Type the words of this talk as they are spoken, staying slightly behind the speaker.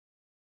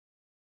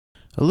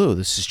Hello,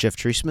 this is Jeff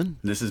Treisman,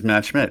 This is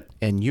Matt Schmidt.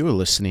 and you're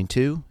listening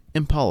to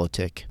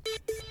Impolitic.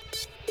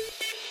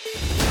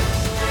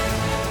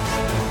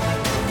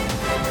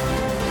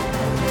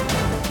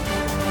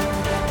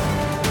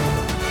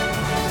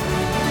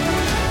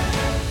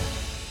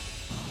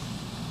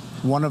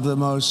 One of the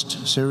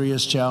most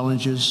serious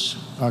challenges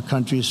our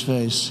countries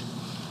face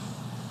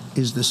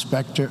is the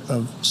specter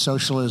of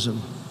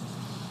socialism.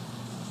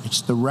 It's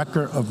the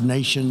wrecker of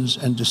nations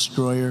and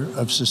destroyer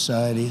of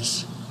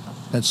societies.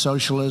 That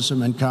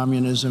socialism and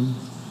communism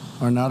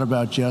are not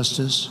about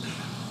justice.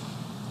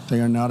 They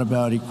are not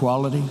about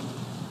equality.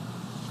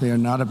 They are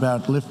not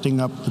about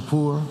lifting up the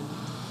poor.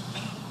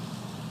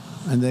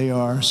 And they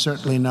are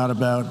certainly not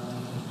about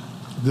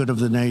good of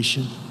the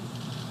nation.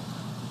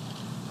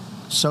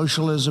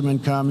 Socialism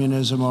and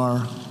communism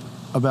are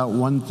about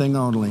one thing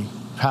only: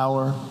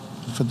 power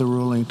for the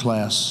ruling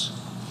class.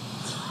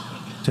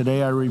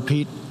 Today I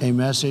repeat a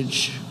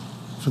message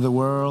for the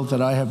world that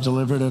I have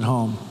delivered at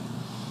home.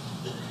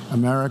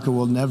 America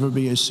will never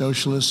be a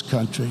socialist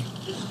country.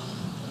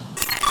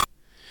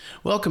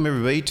 Welcome,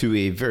 everybody, to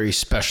a very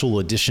special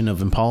edition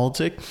of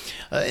Impolitic.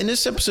 In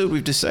this episode,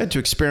 we've decided to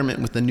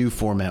experiment with a new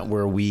format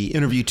where we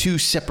interview two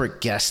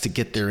separate guests to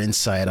get their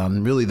insight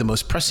on really the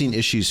most pressing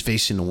issues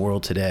facing the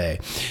world today.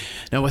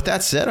 Now, with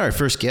that said, our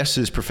first guest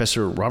is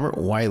Professor Robert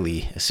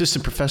Wyllie,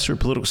 Assistant Professor of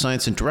Political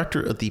Science and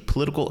Director of the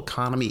Political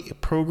Economy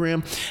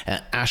Program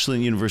at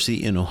Ashland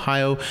University in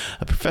Ohio.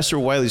 Professor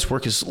Wyllie's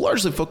work is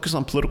largely focused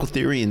on political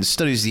theory and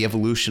studies the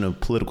evolution of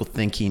political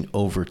thinking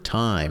over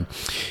time.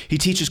 He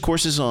teaches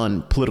courses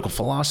on political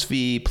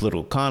philosophy,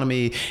 political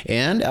economy,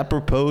 and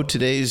apropos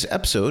today's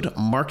episode,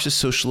 Marxist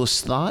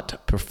socialist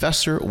thought.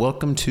 Professor,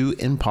 welcome to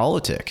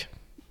Impolitic.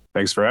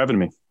 Thanks for having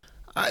me.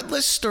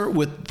 Let's start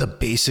with the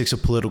basics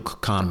of political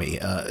economy,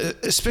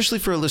 especially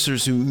for our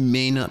listeners who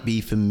may not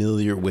be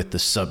familiar with the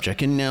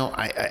subject. And now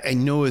I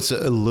know it's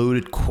a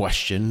loaded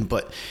question,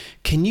 but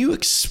can you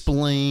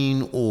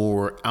explain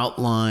or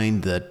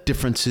outline the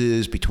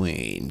differences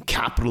between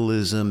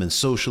capitalism and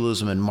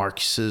socialism and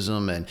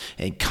Marxism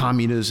and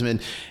communism?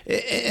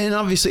 And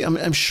obviously,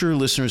 I'm sure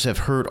listeners have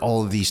heard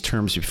all of these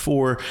terms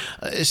before,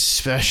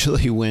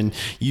 especially when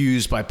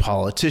used by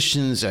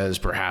politicians as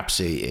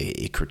perhaps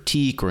a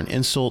critique or an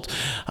insult.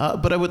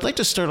 But I would like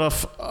to start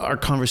off our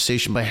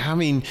conversation by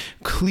having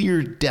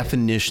clear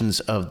definitions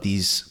of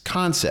these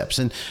concepts.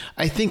 And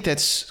I think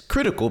that's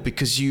critical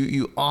because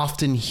you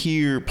often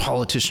hear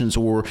politicians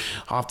or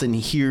often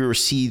hear or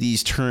see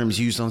these terms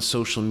used on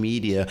social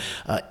media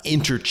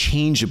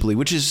interchangeably,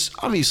 which is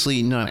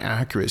obviously not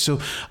accurate. So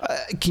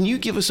can you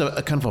give us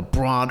a kind of a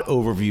broad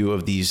overview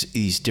of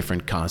these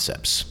different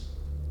concepts?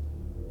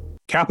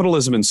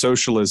 Capitalism and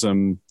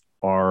socialism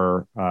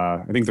are,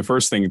 I think the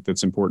first thing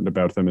that's important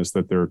about them is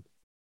that they're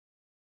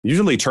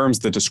usually terms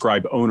that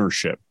describe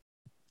ownership.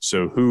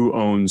 So who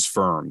owns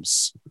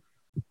firms?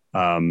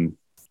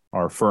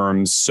 Are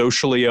firms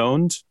socially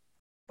owned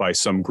by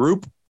some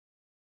group?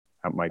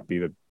 That might be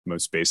the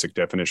most basic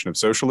definition of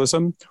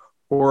socialism.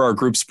 Or are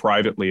groups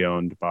privately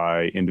owned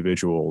by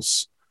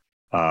individuals,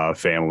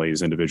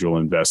 families, individual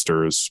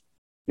investors,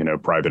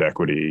 private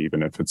equity,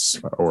 even if it's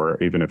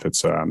sort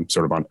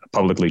of on a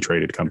publicly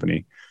traded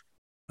company,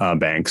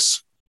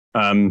 banks.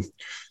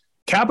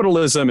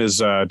 Capitalism is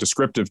a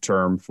descriptive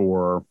term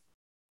for,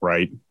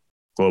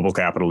 global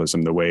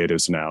capitalism, the way it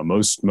is now.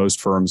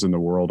 Most firms in the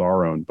world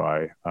are owned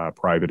by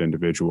private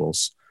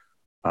individuals.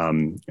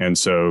 And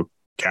so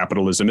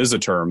capitalism is a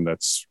term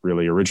that's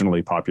really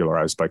originally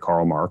popularized by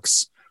Karl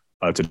Marx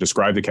to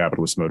describe the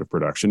capitalist mode of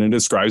production, and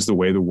describes the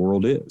way the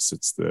world is.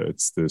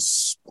 It's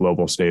this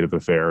global state of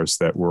affairs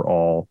that we're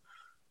all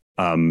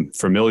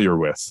familiar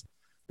with.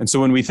 And so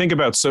when we think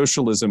about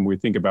socialism, we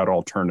think about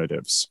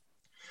alternatives.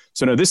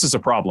 So now this is a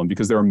problem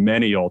because there are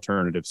many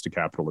alternatives to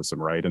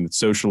capitalism, right? And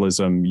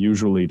socialism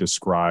usually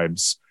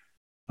describes,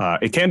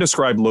 it can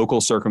describe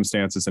local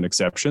circumstances and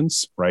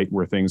exceptions, right?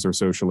 Where things are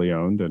socially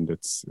owned and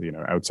it's,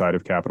 outside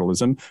of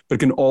capitalism, but it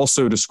can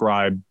also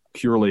describe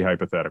purely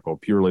hypothetical,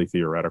 purely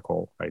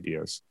theoretical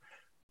ideas.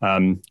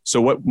 So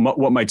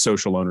what might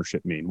social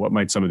ownership mean? What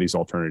might some of these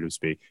alternatives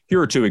be? Here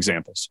are two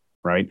examples,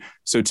 right?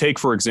 So take,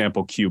 for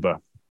example,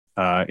 Cuba.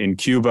 In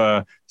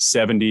Cuba,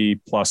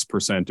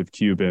 70+% of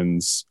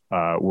Cubans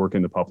work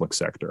in the public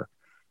sector.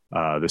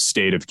 The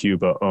state of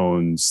Cuba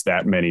owns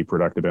that many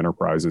productive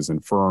enterprises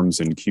and firms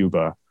in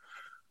Cuba.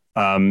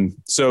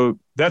 So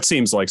that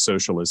seems like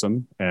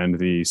socialism, and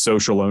the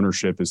social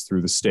ownership is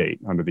through the state,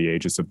 under the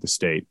aegis of the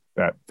state.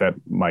 That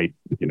might,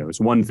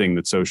 is one thing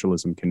that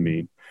socialism can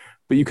mean.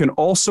 But you can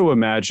also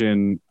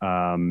imagine,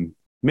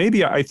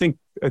 maybe I think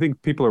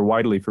people are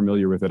widely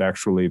familiar with it.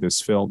 Actually,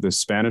 this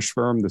Spanish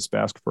firm, this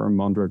Basque firm,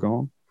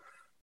 Mondragon.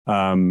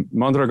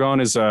 Mondragon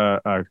is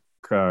a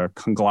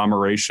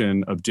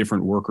conglomeration of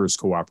different workers'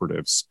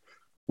 cooperatives,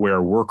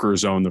 where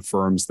workers own the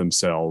firms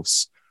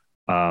themselves.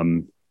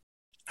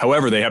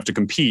 However, they have to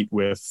compete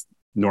with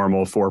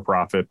normal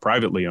for-profit,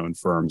 privately owned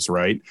firms,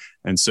 right?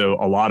 And so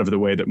a lot of the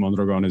way that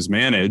Mondragon is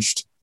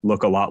managed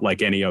look a lot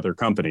like any other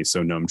company.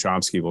 So Noam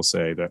Chomsky will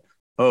say that,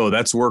 oh,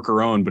 that's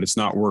worker-owned, but it's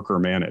not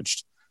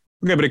worker-managed.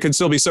 Okay, but it could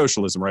still be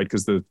socialism, right?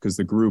 Because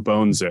the group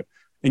owns it.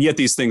 And yet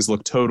these things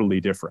look totally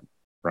different,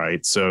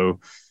 right? So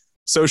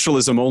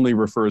socialism only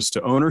refers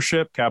to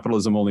ownership.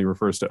 Capitalism only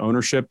refers to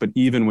ownership. But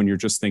even when you're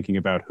just thinking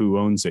about who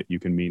owns it, you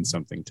can mean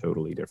something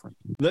totally different.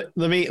 Let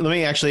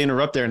me actually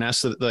interrupt there and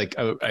ask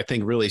I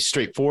think really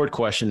straightforward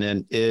question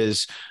then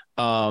is,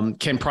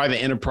 can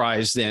private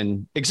enterprise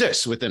then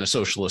exist within a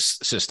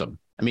socialist system?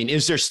 I mean,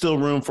 is there still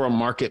room for a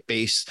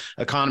market-based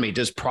economy?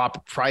 Does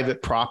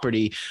private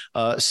property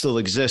still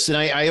exist? And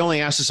I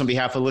only ask this on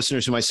behalf of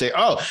listeners who might say,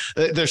 oh,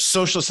 there's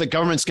socialists, the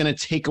government's going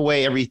to take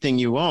away everything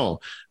you own,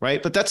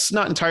 right? But that's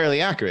not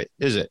entirely accurate,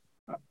 is it?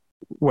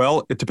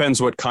 Well, it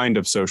depends what kind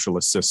of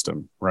socialist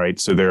system, right?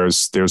 So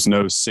there's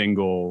no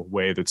single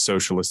way that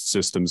socialist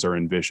systems are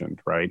envisioned,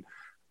 right?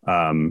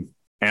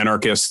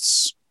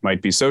 Anarchists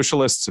might be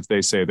socialists if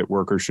they say that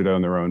workers should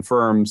own their own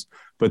firms,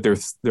 but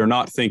they're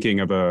not thinking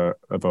of a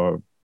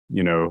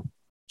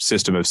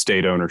system of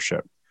state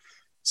ownership.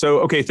 So,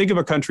 okay, think of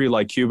a country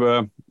like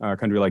Cuba, a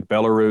country like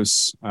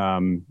Belarus.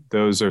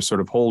 Those are sort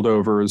of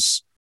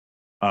holdovers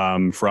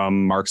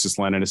from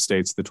Marxist-Leninist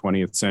states of the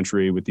 20th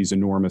century with these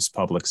enormous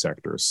public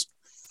sectors.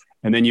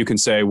 And then you can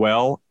say,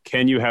 well,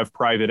 can you have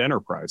private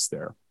enterprise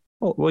there?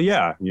 Well,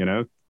 yeah,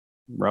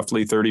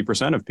 roughly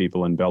 30% of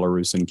people in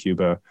Belarus and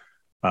Cuba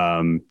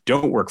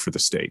don't work for the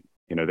state.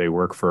 They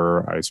work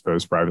for, I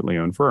suppose, privately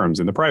owned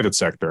firms in the private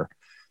sector.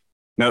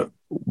 Now,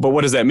 but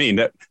what does that mean?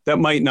 That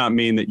might not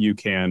mean that you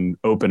can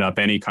open up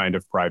any kind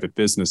of private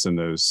business in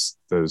those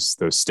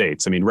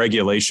states. I mean,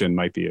 regulation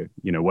might be,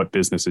 what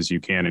businesses you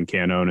can and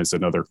can't own is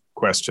another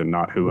question,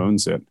 not who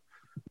owns it.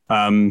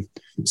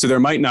 So there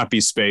might not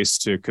be space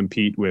to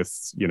compete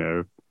with,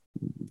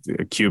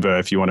 Cuba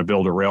if you want to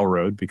build a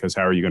railroad, because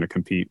how are you going to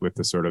compete with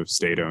the sort of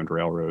state-owned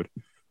railroad?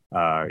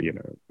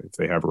 If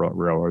they have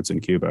railroads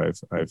in Cuba,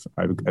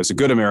 I've as a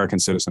good American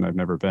citizen, I've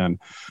never been,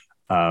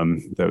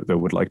 that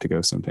would like to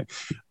go someday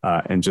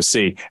and just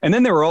see. And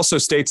then there are also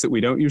states that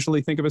we don't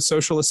usually think of as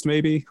socialist,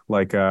 maybe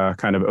like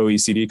kind of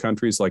OECD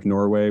countries like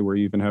Norway, where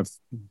you even have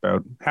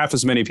about half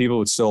as many people,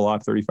 but still a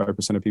lot,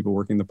 35% of people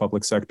working in the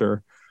public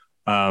sector.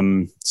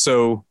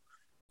 So,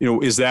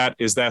 is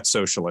that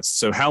socialist?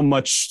 So how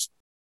much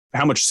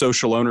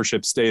social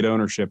ownership, state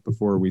ownership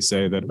before we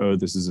say that, oh,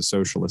 this is a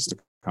socialist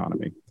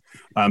economy?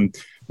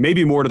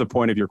 Maybe more to the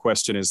point of your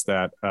question is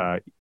that,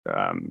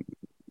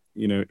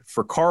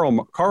 for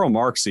Karl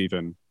Marx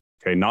even,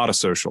 okay, not a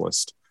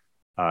socialist,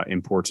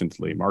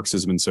 importantly,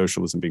 Marxism and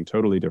socialism being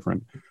totally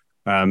different.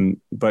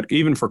 But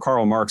even for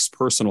Karl Marx,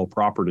 personal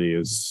property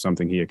is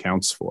something he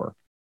accounts for.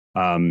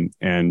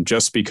 And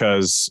just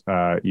because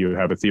you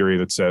have a theory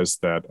that says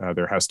that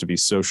there has to be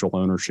social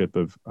ownership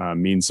of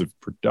means of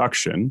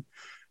production,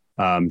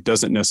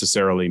 doesn't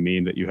necessarily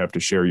mean that you have to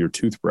share your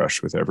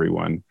toothbrush with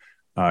everyone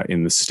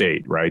in the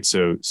state, right?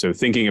 So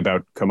thinking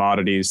about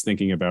commodities,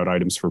 thinking about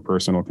items for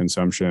personal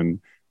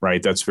consumption,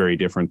 right? That's very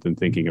different than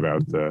thinking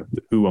about the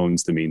who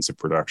owns the means of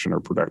production or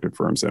productive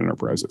firms and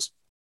enterprises.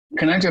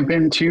 Can I jump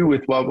in too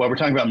with while we're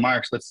talking about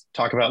Marx, let's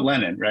talk about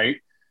Lenin, right?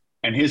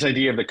 And his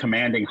idea of the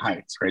commanding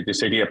heights, right?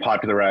 This idea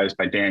popularized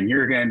by Dan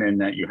Jurgen, and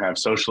that you have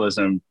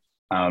socialism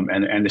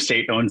and the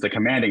state owns the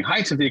commanding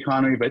heights of the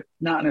economy, but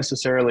not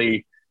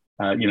necessarily,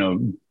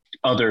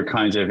 other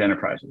kinds of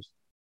enterprises.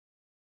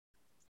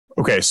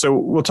 Okay, so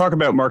we'll talk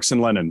about Marx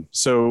and Lenin.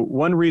 So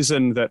one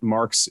reason that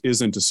Marx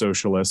isn't a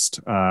socialist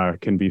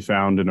can be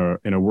found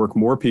in a work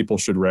more people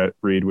should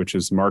read, which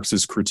is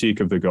Marx's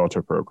critique of the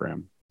Gotha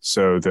program.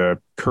 So the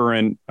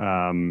current,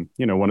 one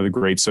of the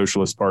great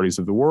socialist parties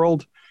of the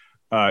world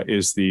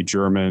is the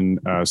German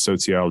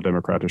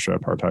Sozialdemokratische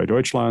Partei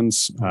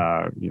Deutschlands,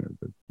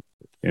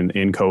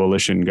 in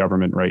coalition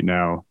government right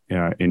now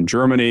in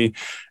Germany.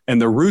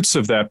 And the roots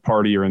of that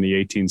party are in the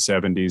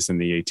 1870s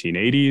and the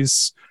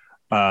 1880s.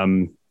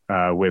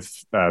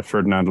 With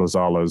Ferdinand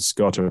Lasala's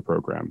Gotha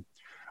program.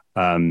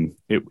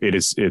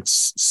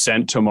 It's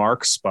sent to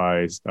Marx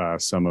by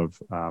some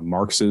of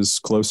Marx's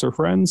closer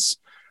friends,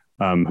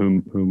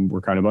 whom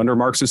were kind of under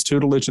Marx's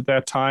tutelage at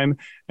that time,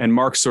 and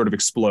Marx sort of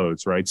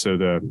explodes, right? So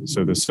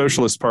the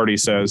Socialist Party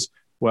says,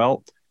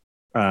 well,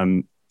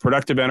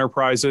 productive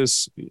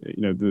enterprises,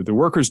 the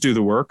workers do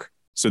the work.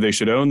 So they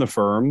should own the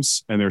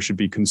firms, and there should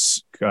be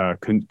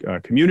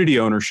community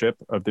ownership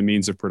of the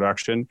means of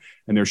production,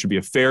 and there should be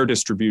a fair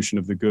distribution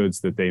of the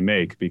goods that they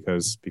make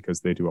because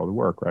they do all the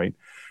work, right?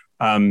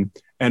 And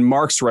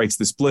Marx writes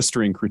this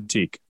blistering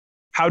critique.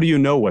 How do you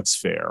know what's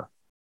fair?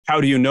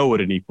 How do you know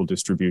what an equal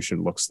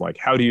distribution looks like?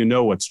 How do you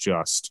know what's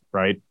just,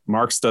 right?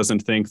 Marx doesn't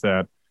think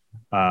that,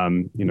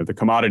 the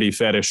commodity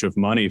fetish of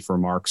money for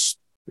Marx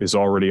is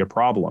already a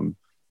problem.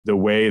 The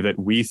way that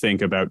we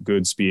think about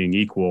goods being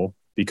equal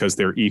because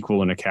they're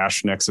equal in a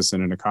cash nexus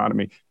in an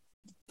economy.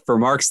 For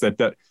Marx,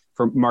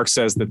 Marx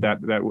says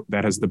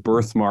that has the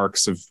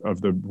birthmarks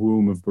of the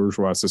womb of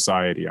bourgeois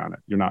society on it.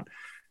 You're not.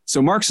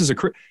 So Marx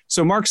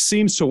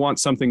seems to want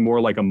something more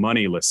like a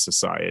moneyless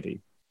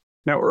society.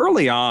 Now,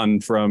 early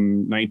on,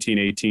 from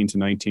 1918 to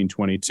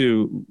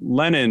 1922,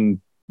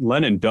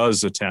 Lenin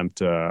does attempt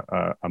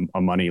a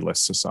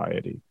moneyless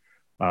society.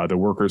 The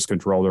workers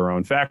control their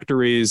own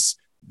factories.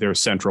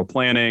 There's central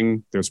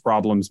planning. There's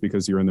problems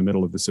because you're in the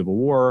middle of the Civil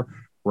War,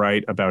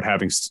 right? About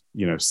having,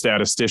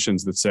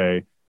 statisticians that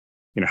say,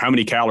 how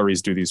many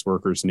calories do these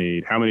workers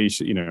need? How many,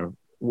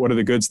 what are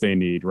the goods they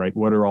need, right?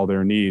 What are all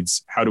their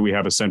needs? How do we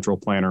have a central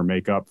planner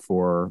make up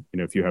for,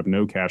 if you have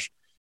no cash,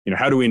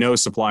 how do we know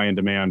supply and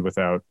demand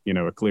without,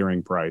 a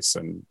clearing price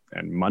and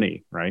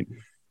money, right?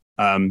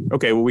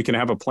 Okay, well, we can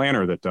have a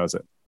planner that does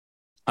it.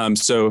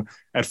 So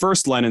at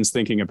first, Lenin's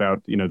thinking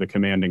about, the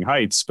commanding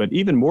heights, but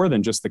even more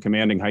than just the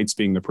commanding heights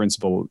being the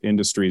principal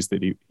industries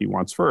that he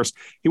wants first,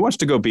 he wants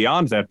to go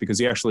beyond that because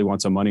he actually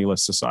wants a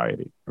moneyless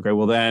society. Okay,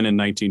 well, then in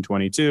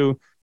 1922,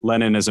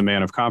 Lenin, as a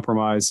man of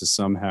compromise, is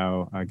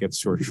somehow gets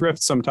short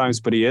shrift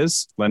sometimes, but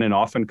Lenin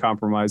often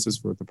compromises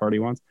for what the party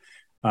wants.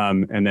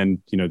 And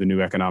then, the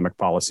new economic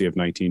policy of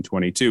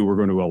 1922, we're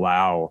going to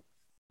allow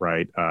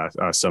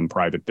some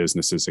private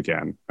businesses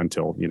again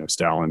until,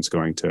 Stalin's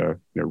going to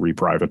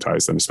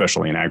reprivatize them,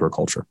 especially in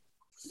agriculture.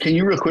 Can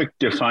you real quick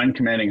define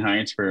commanding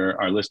heights for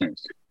our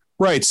listeners?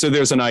 Right. So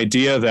there's an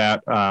idea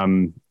that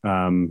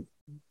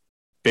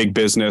big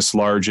business,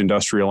 large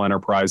industrial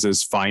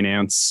enterprises,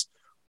 finance,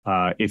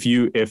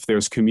 if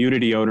there's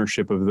community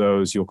ownership of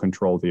those, you'll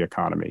control the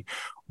economy.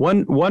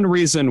 One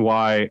reason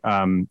why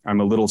I'm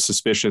a little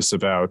suspicious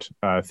about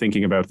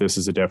thinking about this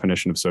as a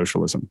definition of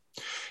socialism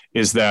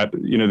is that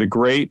the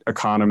great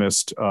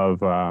economist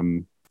of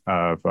modern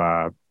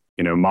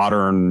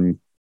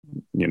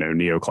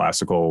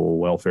neoclassical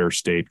welfare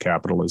state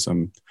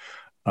capitalism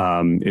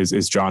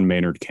is John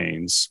Maynard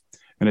Keynes.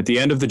 And at the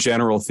end of the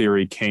general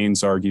theory,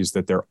 Keynes argues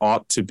that there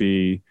ought to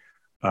be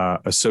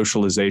a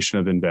socialization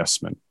of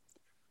investment.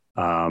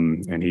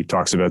 And he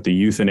talks about the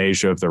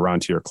euthanasia of the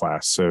rentier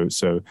class. So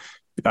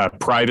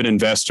private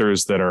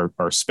investors that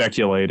are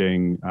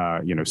speculating,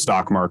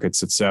 stock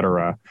markets, et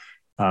cetera,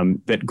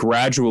 that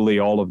gradually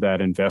all of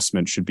that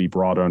investment should be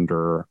brought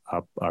under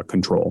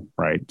control,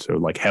 right? So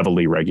like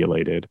heavily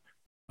regulated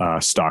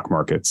stock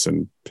markets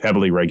and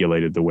heavily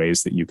regulated the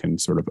ways that you can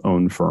sort of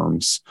own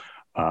firms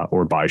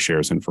or buy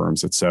shares in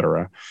firms, et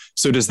cetera.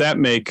 So does that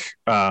make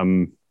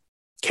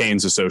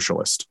Keynes a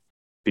socialist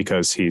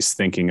because he's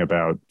thinking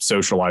about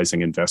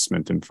socializing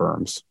investment in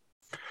firms?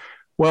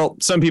 Well,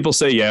 some people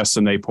say yes,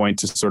 and they point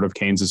to sort of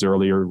Keynes's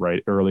early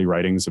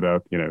writings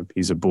about,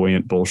 he's a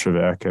buoyant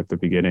Bolshevik at the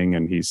beginning,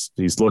 and he's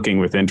looking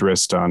with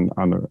interest on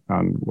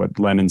what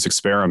Lenin's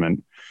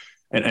experiment,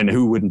 and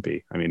who wouldn't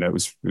be? I mean, it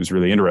was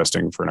really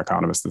interesting for an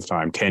economist at the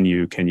time. Can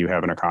you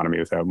have an economy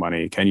without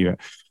money? Can you?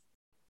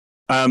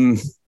 What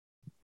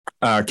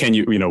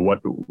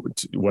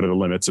are the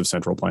limits of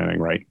central planning,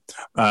 right?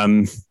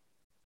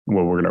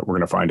 Well, we're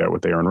gonna find out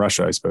what they are in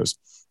Russia, I suppose.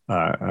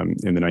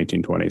 In the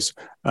 1920s.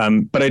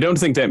 But I don't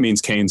think that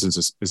means Keynes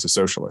is a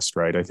socialist,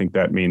 right? I think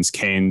that means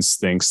Keynes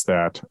thinks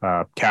that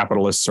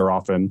capitalists are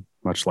often,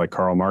 much like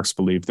Karl Marx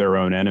believed, their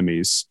own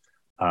enemies.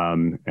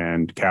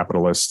 And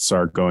capitalists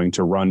are going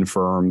to run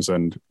firms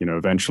and,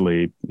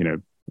 eventually,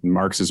 in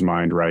Marx's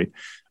mind, right,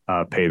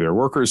 pay their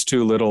workers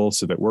too little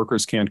so that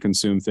workers can't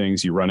consume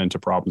things. You run into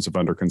problems of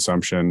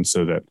underconsumption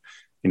so that,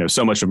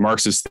 so much of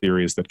Marx's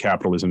theory is that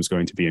capitalism is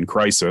going to be in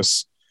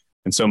crisis.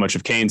 And so much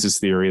of Keynes's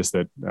theory is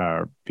that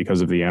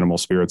because of the animal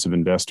spirits of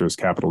investors,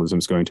 capitalism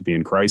is going to be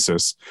in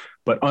crisis.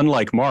 But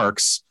unlike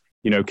Marx,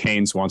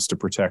 Keynes wants to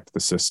protect the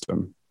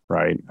system,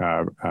 right?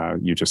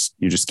 You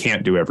just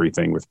can't do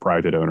everything with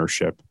private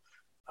ownership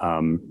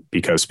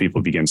because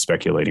people begin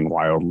speculating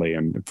wildly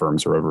and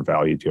firms are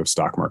overvalued. You have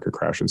stock market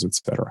crashes, et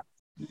cetera.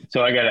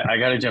 So I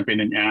gotta jump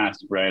in and ask,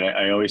 right?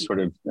 I always sort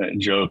of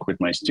joke with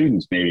my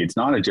students. Maybe it's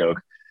not a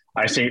joke.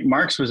 I say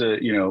Marx was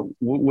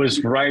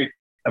was right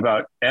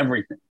about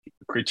everything,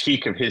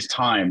 critique of his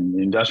time,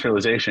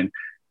 industrialization,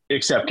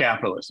 except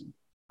capitalism,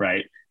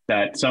 right?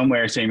 That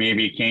somewhere say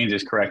maybe Keynes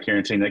is correct here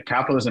in saying that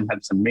capitalism had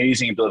this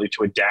amazing ability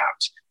to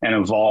adapt and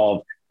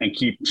evolve and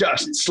keep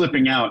just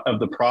slipping out of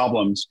the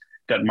problems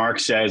that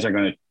Marx says are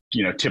going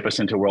to, tip us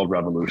into world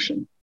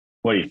revolution.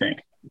 What do you think?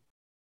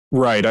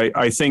 Right.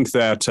 I think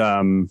that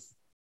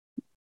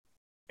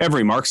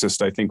every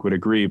Marxist, I think, would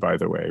agree, by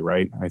the way,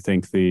 right? I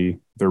think the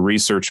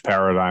research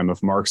paradigm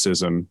of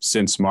Marxism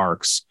since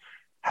Marx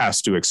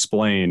has to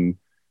explain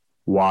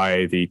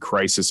why the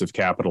crisis of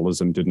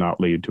capitalism did not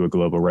lead to a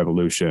global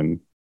revolution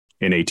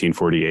in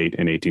 1848,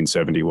 in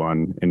 1871,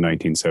 in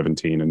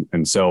 1917,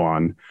 and so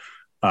on.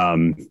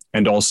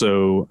 And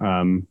also,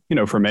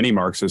 for many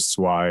Marxists,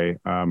 why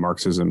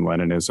Marxism,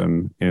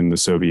 Leninism in the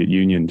Soviet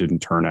Union didn't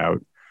turn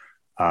out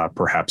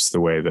perhaps the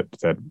way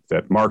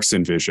that Marx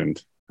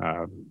envisioned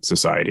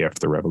society after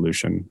the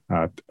revolution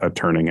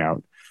turning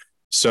out.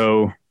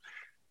 So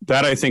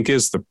that, I think,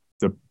 is the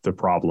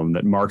problem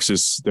that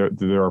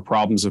there are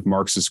problems of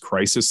Marx's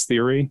crisis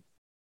theory.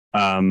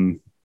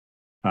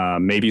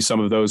 Maybe some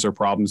of those are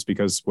problems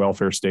because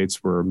welfare states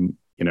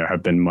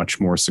have been much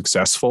more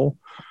successful.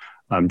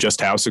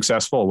 Just how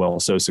successful? Well,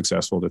 so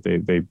successful that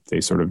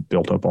they sort of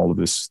built up all of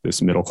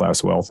this middle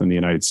class wealth in the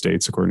United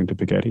States, according to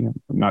Piketty.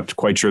 I'm not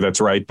quite sure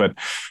that's right, but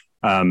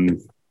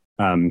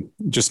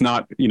just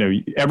not,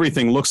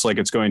 everything looks like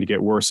it's going to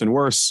get worse and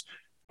worse.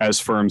 as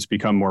firms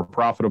become more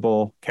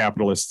profitable,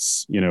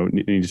 capitalists,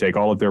 need to take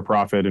all of their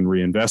profit and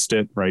reinvest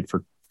it, right?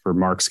 For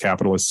Marx,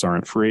 capitalists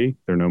aren't free.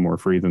 They're no more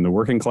free than the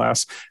working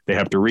class. They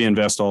have to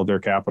reinvest all of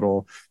their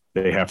capital.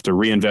 They have to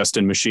reinvest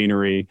in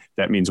machinery.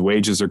 That means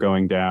wages are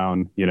going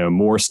down,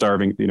 more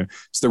starving,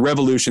 so the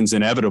revolution's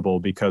inevitable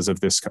because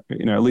of this,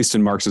 at least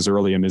in Marx's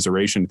early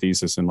immiseration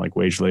thesis and like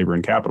wage, labor,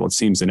 and capital, it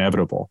seems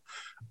inevitable.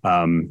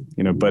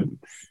 But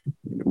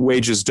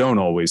wages don't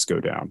always go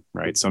down,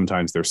 right?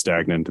 Sometimes they're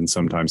stagnant and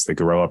sometimes they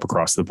grow up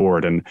across the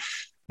board. And,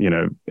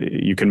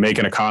 you can make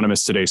an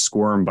economist today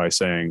squirm by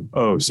saying,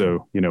 oh,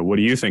 so, what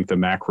do you think the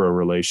macro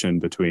relation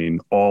between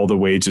all the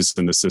wages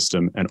in the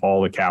system and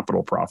all the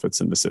capital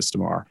profits in the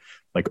system are?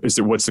 Like,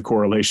 what's the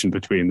correlation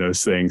between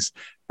those things?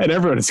 And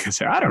everyone is going to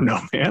say, I don't know,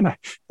 man,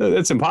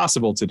 that's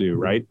impossible to do.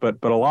 Right. But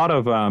a lot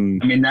of,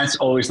 that's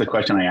always the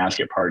question I ask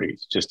at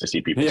parties just to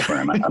see people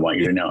squirm. I want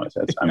you to know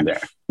I'm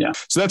there. Yeah.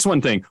 So that's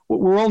one thing.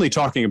 We're only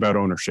talking about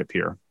ownership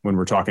here when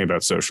we're talking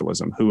about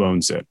socialism, who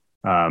owns it.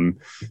 And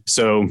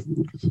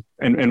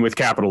with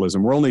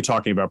capitalism, we're only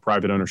talking about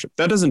private ownership.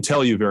 That doesn't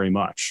tell you very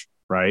much,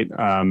 right?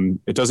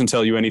 It doesn't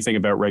tell you anything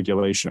about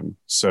regulation.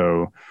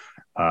 So,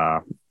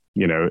 the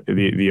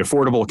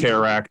Affordable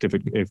Care Act, if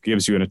it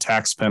gives you a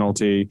tax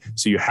penalty,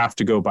 so you have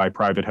to go buy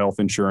private health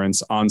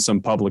insurance on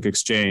some public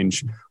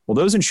exchange. Well,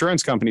 those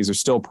insurance companies are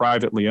still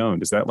privately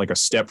owned. Is that like a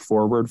step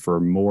forward for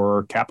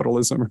more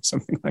capitalism or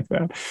something like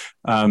that?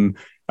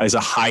 As a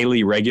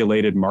highly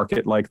regulated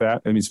market like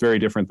that, it's very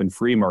different than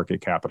free market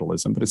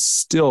capitalism, but it's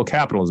still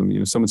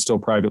capitalism. Someone still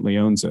privately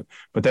owns it.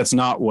 But that's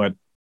not what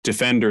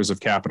defenders of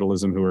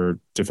capitalism who are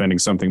defending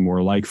something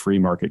more like free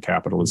market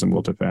capitalism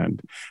will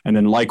defend. And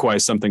then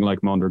likewise, something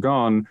like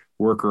Mondragon,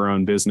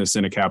 worker-owned business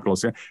in a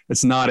capitalist,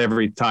 it's not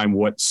every time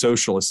what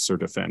socialists are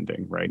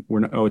defending, right?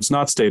 It's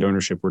not state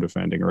ownership we're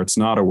defending, or it's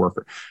not a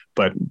worker.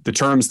 But the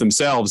terms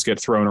themselves get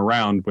thrown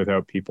around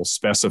without people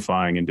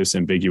specifying and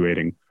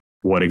disambiguating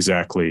what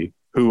exactly,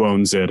 who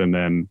owns it. And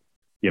then,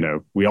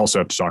 we also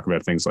have to talk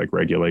about things like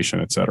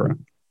regulation, et cetera.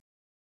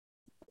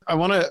 I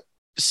want to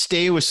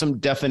stay with some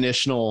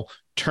definitional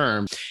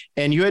terms.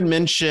 And you had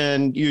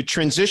mentioned you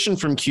transitioned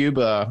from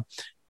Cuba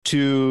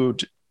to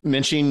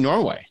mentioning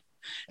Norway.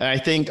 And I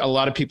think a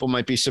lot of people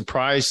might be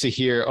surprised to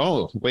hear,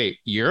 oh, wait,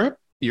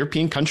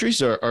 European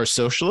countries are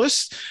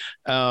socialists.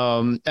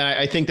 And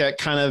I think that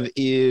kind of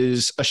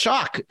is a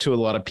shock to a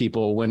lot of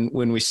people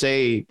when we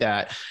say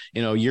that,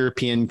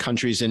 European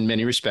countries in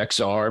many respects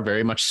are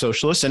very much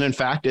socialist. And in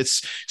fact,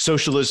 it's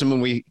socialism,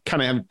 and we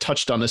kind of have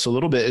touched on this a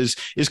little bit,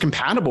 is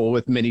compatible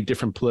with many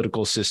different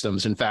political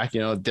systems. In fact,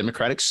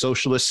 democratic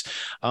socialist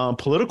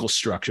political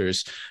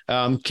structures.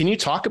 Can you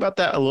talk about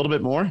that a little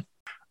bit more?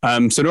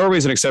 So Norway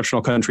is an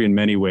exceptional country in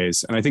many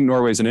ways. And I think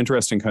Norway is an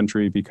interesting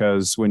country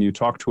because when you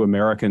talk to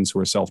Americans who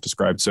are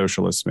self-described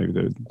socialists, maybe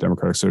the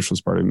Democratic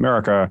Socialist Party of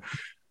America,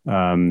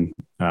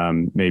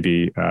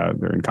 maybe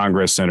they're in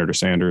Congress, Senator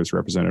Sanders,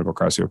 Representative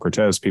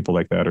Ocasio-Cortez, people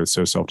like that are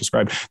so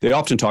self-described. They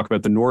often talk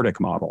about the Nordic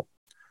model.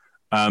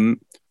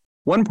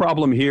 One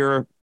problem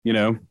here,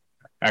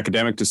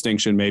 academic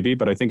distinction maybe,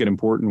 but I think an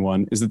important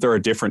one is that there are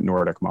different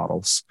Nordic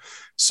models.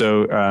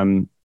 So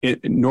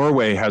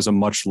Norway has a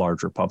much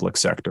larger public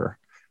sector.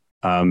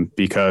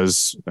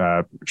 Because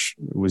it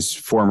was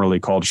formerly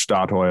called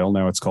Statoil,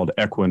 now it's called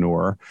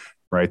Equinor,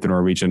 right? The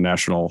Norwegian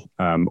national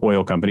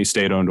oil company,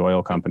 state-owned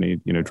oil company,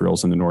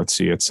 drills in the North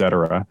Sea, et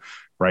cetera,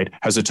 right?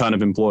 Has a ton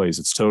of employees.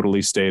 It's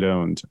totally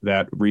state-owned.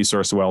 That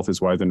resource wealth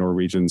is why the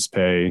Norwegians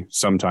pay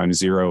sometimes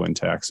zero in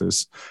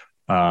taxes.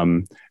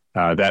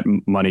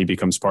 That money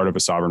becomes part of a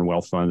sovereign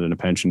wealth fund and a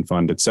pension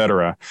fund, et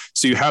cetera.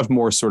 So you have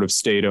more sort of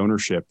state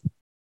ownership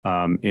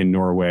in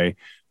Norway,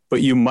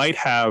 but you might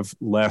have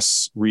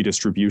less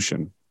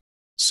redistribution.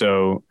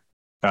 So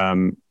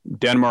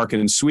Denmark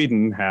and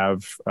Sweden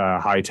have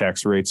high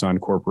tax rates on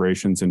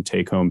corporations and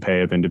take-home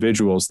pay of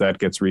individuals. That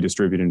gets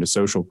redistributed into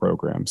social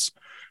programs.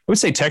 I would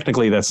say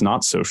technically that's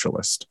not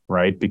socialist,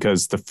 right?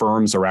 Because the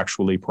firms are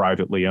actually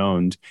privately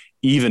owned,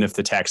 even if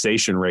the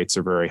taxation rates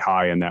are very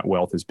high and that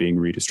wealth is being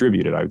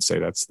redistributed. I would say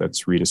that's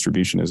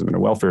redistributionism in a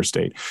welfare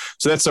state.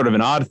 So that's sort of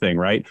an odd thing,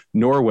 right?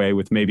 Norway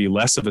with maybe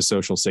less of a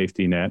social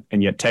safety net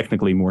and yet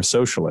technically more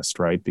socialist,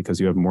 right? Because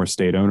you have more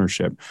state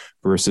ownership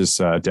versus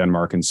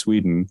Denmark and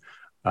Sweden,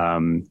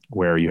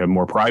 where you have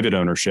more private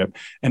ownership.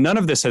 And none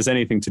of this has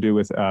anything to do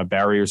with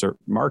barriers or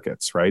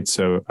markets, right?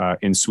 So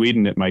in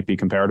Sweden, it might be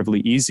comparatively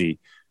easy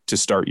to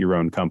start your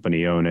own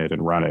company, own it,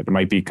 and run it. It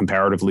might be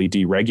comparatively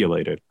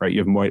deregulated, right? You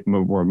have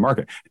more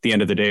market. At the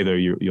end of the day, though,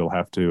 you'll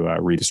have to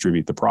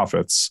redistribute the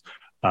profits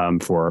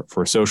for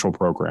social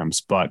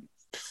programs. But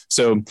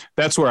so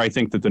that's where I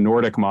think that the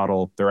Nordic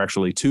model, there are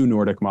actually two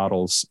Nordic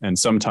models, and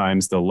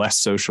sometimes the less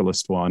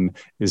socialist one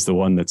is the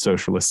one that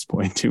socialists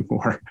point to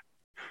more.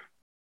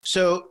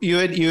 So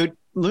let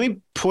me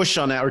push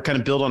on that or kind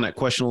of build on that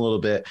question a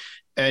little bit.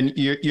 And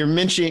you're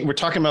mentioning, we're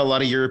talking about a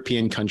lot of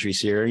European countries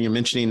here. You're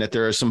mentioning that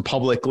there are some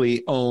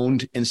publicly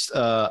owned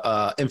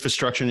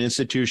infrastructure and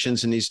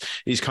institutions in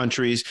these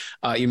countries.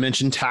 You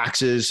mentioned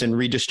taxes and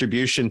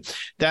redistribution.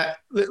 That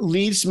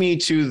leads me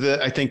to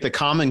I think the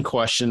common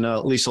question,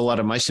 at least a lot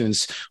of my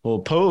students will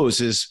pose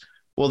is,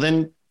 well,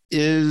 then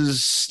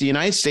is the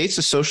United States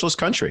a socialist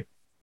country?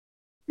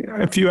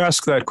 If you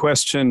ask that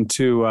question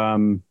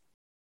to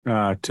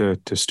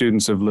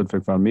students of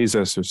Ludwig von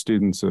Mises or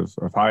students of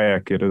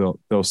Hayek,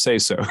 they'll say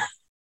so.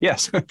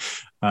 Yes.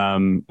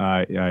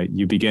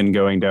 You begin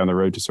going down the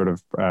road to sort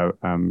of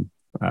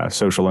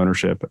social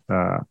ownership.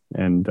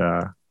 It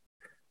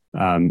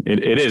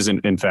is,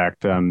 in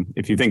fact,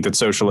 if you think that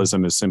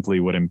socialism is simply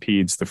what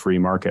impedes the free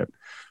market,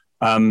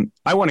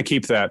 I want to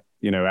keep that,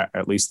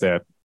 at least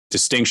that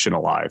distinction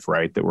alive,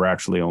 right? That we're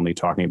actually only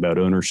talking about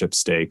ownership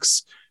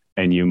stakes,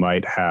 and you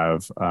might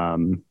have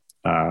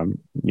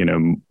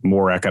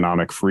more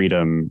economic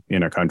freedom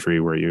in a country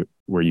where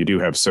you do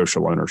have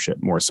social ownership,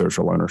 more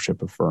social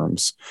ownership of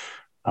firms,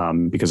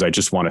 because I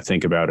just want to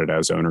think about it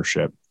as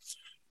ownership.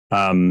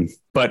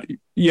 But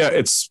yeah,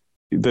 it's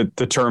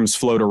the terms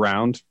float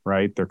around,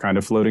 right? They're kind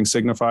of floating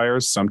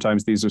signifiers.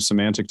 Sometimes these are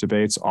semantic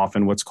debates,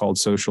 often what's called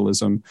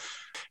socialism.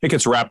 It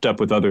gets wrapped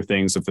up with other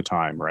things of the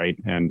time, right?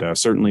 And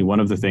certainly one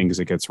of the things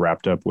it gets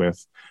wrapped up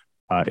with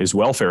is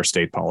welfare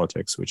state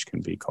politics, which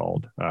can be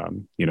called,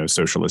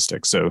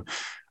 socialistic. So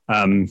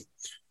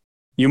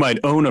you might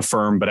own a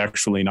firm, but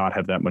actually not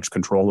have that much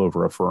control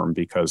over a firm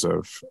because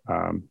of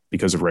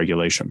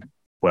regulation.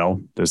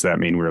 Well, does that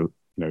mean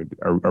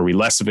are we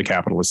less of a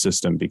capitalist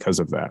system because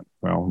of that?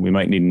 Well, we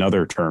might need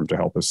another term to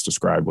help us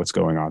describe what's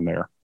going on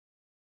there.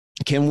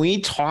 Can we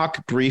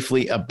talk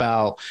briefly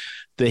about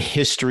the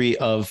history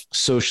of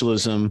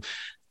socialism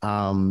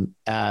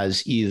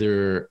as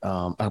either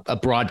a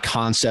broad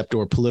concept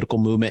or political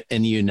movement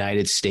in the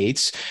United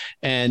States,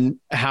 and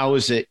how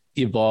has it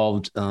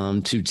evolved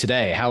to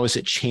today? How has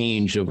it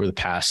changed over the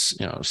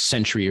past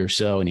century or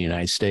so in the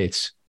United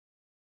States?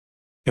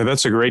 Yeah,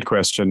 that's a great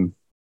question.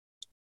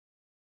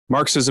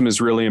 Marxism is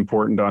really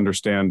important to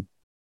understand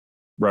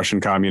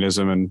Russian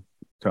communism and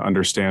to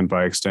understand,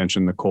 by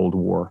extension, the Cold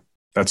War.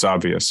 That's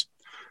obvious.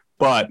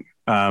 But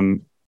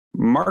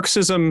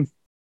Marxism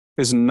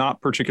is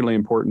not particularly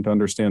important to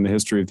understand the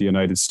history of the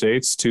United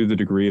States, to the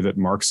degree that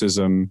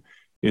Marxism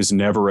is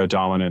never a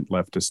dominant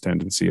leftist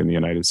tendency in the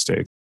United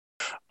States.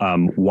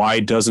 Why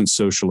doesn't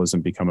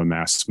socialism become a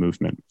mass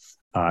movement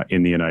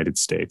in the United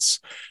States?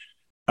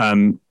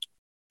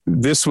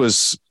 This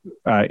was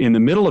in the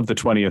middle of the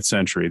 20th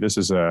century. This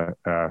is a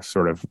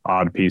sort of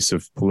odd piece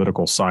of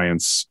political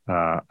science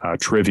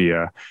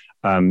trivia.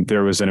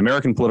 There was an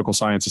American Political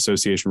Science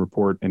Association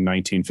report in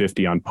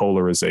 1950 on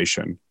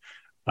polarization.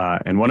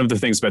 And one of the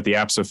things about the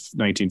APSA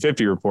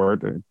 1950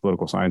 report,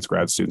 political science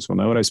grad students will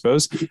know it, I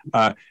suppose,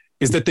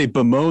 is that they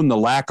bemoan the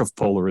lack of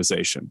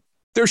polarization.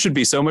 There should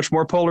be so much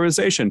more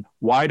polarization.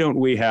 Why don't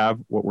we have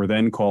what were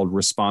then called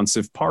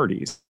responsive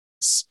parties?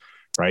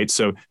 Right.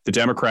 So the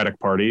Democratic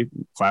Party,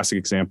 classic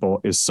example,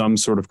 is some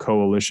sort of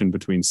coalition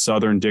between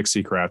Southern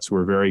Dixiecrats who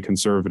are very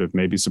conservative,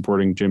 maybe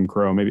supporting Jim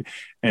Crow,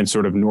 and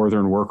sort of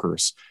Northern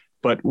workers.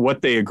 But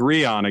what they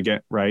agree on,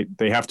 again, right,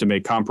 they have to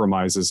make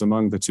compromises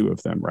among the two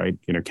of them, right?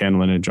 Ken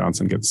Lyndon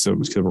Johnson gets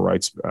civil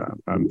rights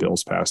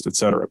bills passed, et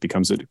cetera. It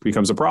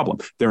becomes a problem.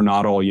 They're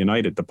not all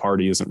united. The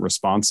party isn't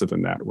responsive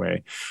in that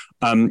way.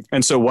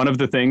 And so one of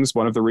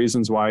the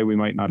reasons why we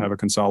might not have a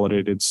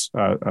consolidated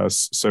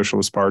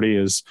socialist party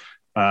is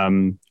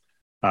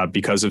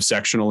because of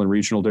sectional and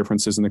regional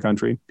differences in the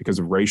country, because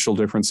of racial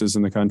differences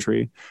in the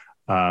country.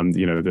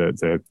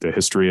 The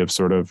history of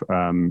sort of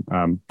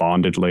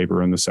bonded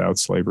labor in the South,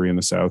 slavery in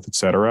the South, et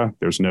cetera.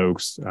 There's no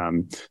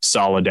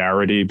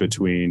solidarity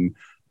between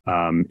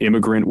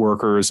immigrant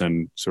workers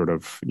and sort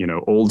of,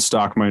 old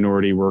stock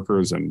minority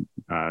workers and,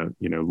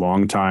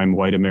 longtime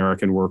white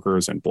American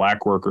workers and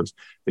Black workers,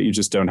 that you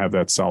just don't have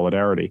that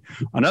solidarity.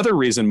 Another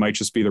reason might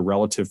just be the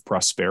relative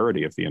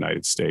prosperity of the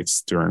United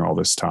States during all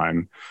this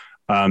time.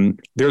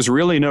 There's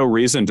really no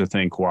reason to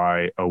think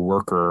why a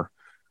worker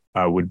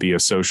would be a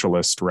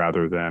socialist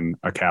rather than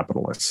a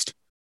capitalist.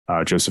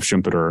 Joseph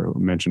Schumpeter,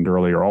 mentioned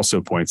earlier,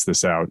 also points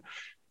this out.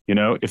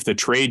 If the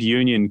trade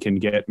union can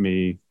get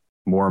me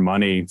more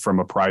money from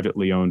a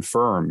privately owned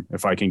firm,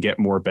 if I can get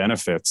more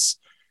benefits,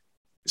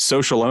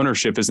 social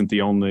ownership isn't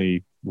the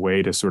only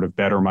way to sort of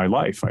better my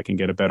life. I can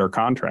get a better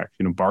contract,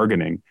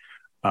 bargaining.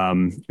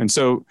 And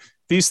so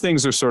these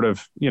things are sort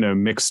of,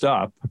 mixed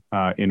up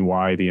in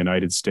why the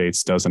United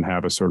States doesn't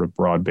have a sort of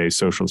broad-based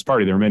socialist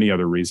party. There are many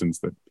other reasons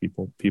that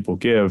people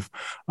give,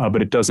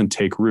 but it doesn't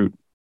take root.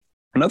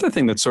 Another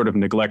thing that's sort of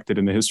neglected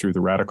in the history of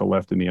the radical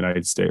left in the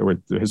United States, or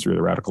the history of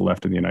the radical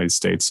left in the United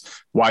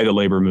States, why the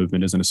labor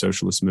movement isn't a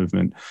socialist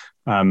movement.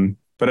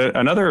 But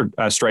another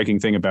striking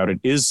thing about it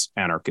is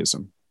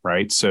anarchism,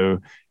 right? So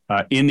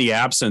in the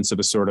absence of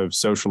a sort of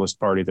socialist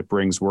party that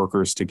brings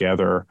workers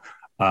together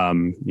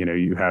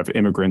You have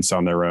immigrants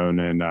on their own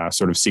and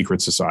sort of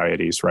secret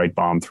societies, right?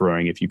 Bomb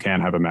throwing. If you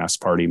can't have a mass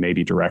party,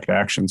 maybe direct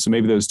action. So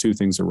maybe those two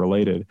things are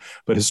related.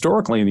 But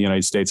historically in the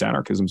United States,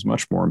 anarchism is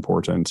much more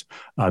important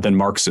than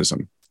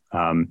Marxism.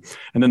 And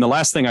then the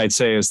last thing I'd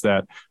say is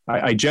that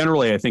I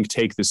generally, I think,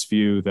 take this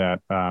view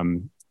that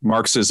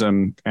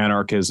Marxism,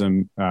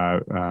 anarchism,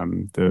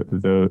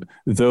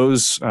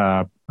 those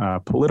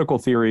political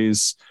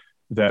theories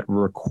that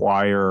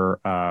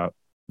require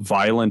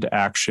violent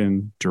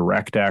action,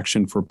 direct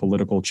action for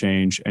political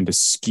change, and to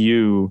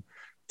skew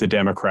the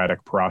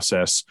democratic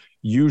process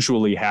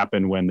usually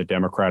happen when the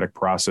democratic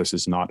process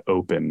is not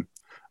open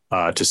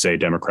to, say,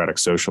 democratic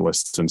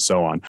socialists and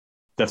so on.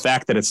 The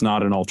fact that it's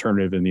not an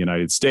alternative in the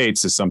United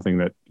States is something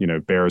that,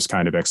 bears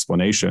kind of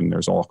explanation.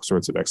 There's all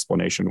sorts of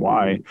explanation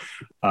why.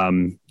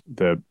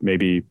 The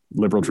maybe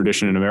liberal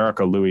tradition in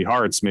America, Louis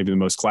Hart's, maybe the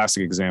most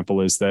classic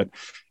example is that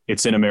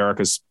it's in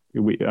America's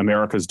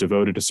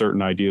devoted to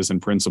certain ideas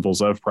and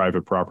principles of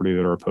private property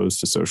that are opposed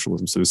to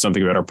socialism. So there's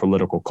something about our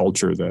political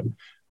culture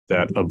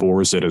that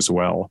abhors it as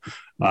well.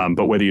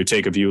 But whether you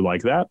take a view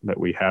like that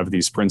we have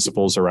these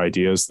principles or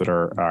ideas that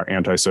are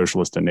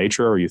anti-socialist in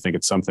nature, or you think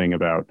it's something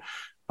about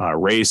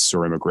race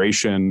or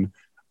immigration,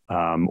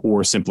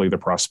 or simply the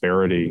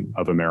prosperity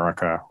of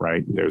America,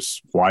 right?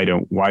 Why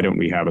don't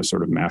we have a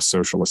sort of mass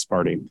socialist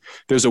party?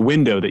 There's a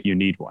window that you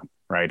need one,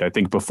 right? I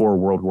think before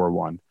World War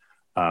I,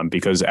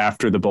 because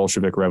after the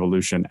Bolshevik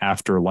Revolution,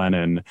 after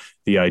Lenin,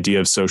 the idea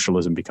of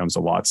socialism becomes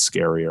a lot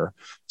scarier.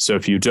 So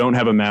if you don't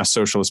have a mass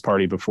socialist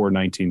party before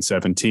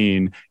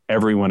 1917,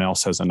 everyone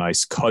else has a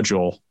nice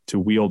cudgel to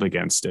wield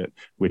against it,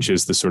 which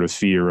is the sort of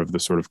fear of the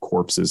sort of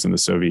corpses in the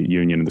Soviet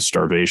Union and the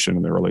starvation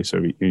in the early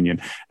Soviet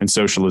Union. And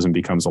socialism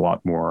becomes a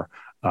lot more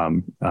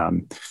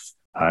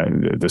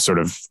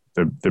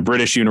the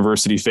British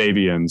University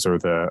Fabians, or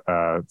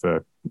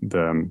the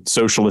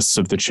socialists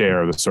of the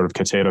chair, the sort of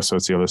Katheder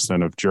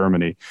Sozialisten of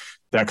Germany.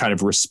 That kind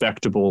of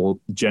respectable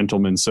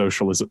gentleman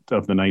socialism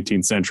of the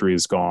 19th century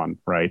is gone,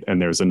 right?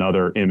 And there's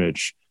another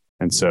image.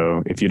 And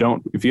so if you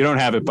don't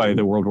have it by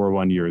the World War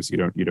I years, you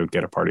don't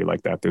get a party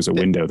like that. There's a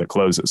window that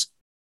closes.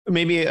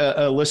 Maybe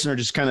a listener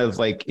just kind of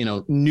like,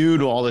 new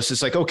to all this.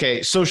 It's like,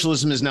 okay,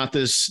 socialism is not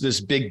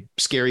this big,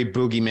 scary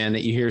boogeyman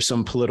that you hear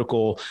some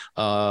political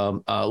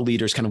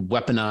leaders kind of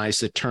weaponize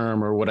the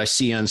term, or what I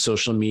see on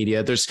social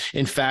media. There's,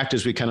 in fact,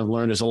 as we kind of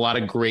learned, there's a lot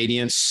of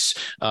gradients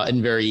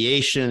and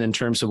variation in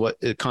terms of what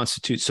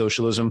constitutes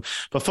socialism,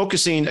 but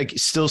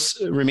still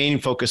remaining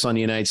focused on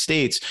the United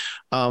States.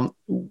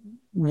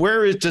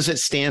 Where does it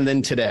stand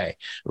then today,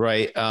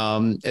 right?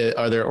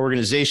 Are there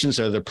organizations,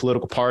 are there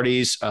political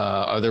parties,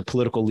 are there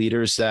political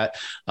leaders that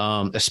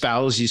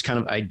espouse these kind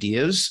of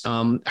ideas?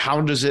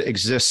 How does it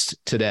exist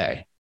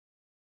today?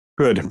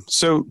 Good.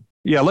 So,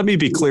 let me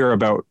be clear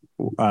about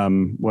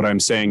what I'm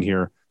saying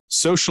here.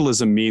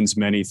 Socialism means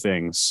many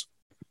things,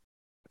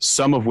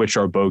 some of which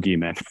are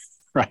bogeymen,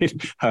 right?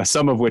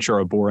 Some of which are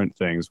abhorrent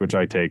things, which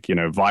I take,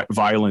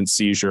 violent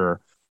seizure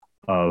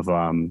of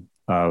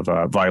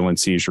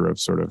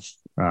sort of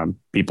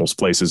people's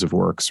places of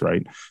works,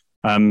 right?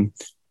 And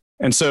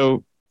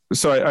so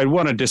I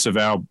want to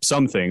disavow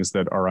some things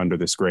that are under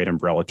this great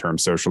umbrella term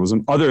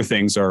socialism. Other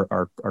things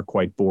are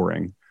quite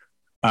boring.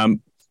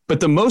 But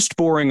the most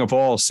boring of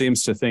all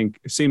seems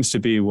to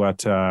be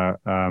what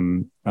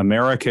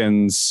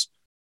Americans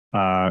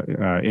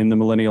in the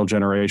millennial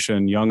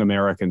generation, young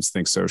Americans,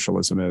 think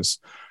socialism is.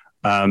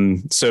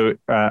 So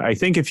I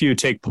think if you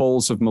take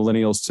polls of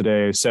millennials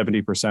today,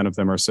 70% of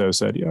them or so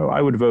said,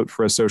 I would vote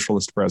for a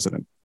socialist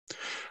president.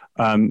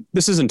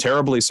 This isn't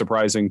terribly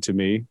surprising to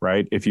me,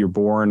 right? If you're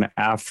born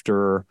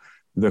after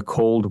the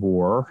Cold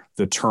War,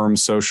 the term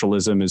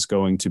socialism is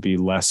going to be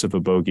less of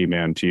a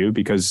bogeyman to you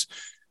because,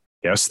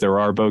 yes, there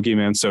are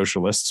bogeyman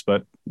socialists,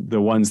 but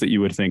the ones that you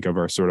would think of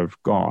are sort of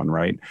gone,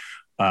 right?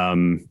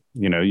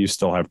 You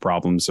still have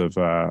problems of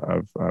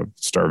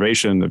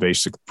starvation, the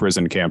basic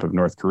prison camp of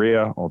North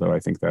Korea, although I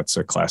think that's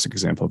a classic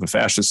example of a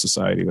fascist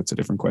society. That's a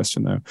different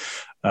question, though.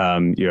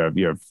 You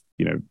have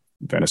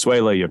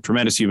Venezuela, you have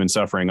tremendous human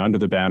suffering under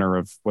the banner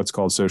of what's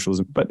called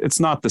socialism, but it's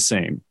not the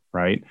same,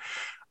 right?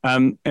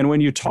 And when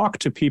you talk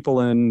to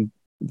people in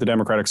the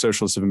Democratic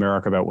Socialists of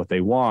America about what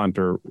they want,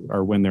 or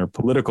when their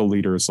political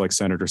leaders like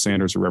Senator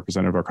Sanders or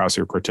Representative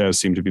Ocasio-Cortez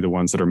seem to be the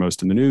ones that are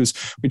most in the news,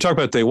 we talk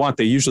about what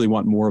they usually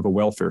want more of a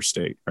welfare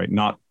state, right?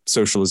 Not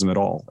socialism at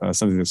all,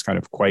 something that's kind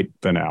of quite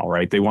banal,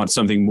 right? They want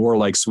something more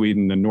like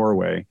Sweden and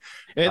Norway.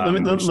 Hey, let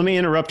me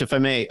interrupt, if I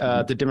may.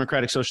 The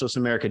Democratic Socialists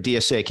of America,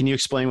 DSA, can you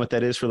explain what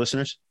that is for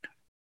listeners?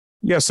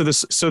 Yeah, so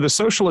the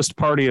Socialist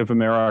Party of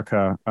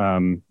America,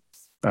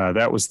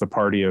 that was the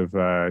party of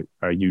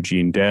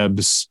Eugene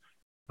Debs.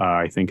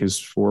 I think his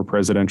 4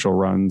 presidential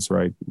runs,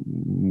 right?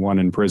 One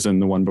in prison.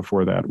 The one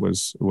before that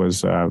was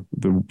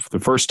the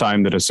first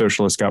time that a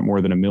socialist got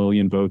more than 1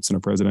 million votes in a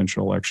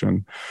presidential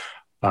election.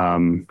 I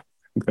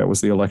think that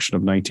was the election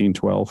of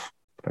 1912.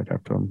 But I'd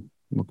have to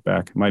look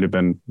back. It might have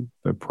been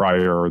the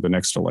prior or the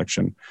next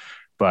election,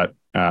 but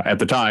at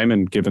the time,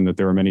 and given that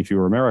there were many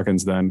fewer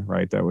Americans then,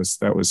 right? That was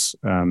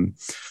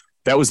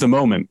the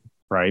moment.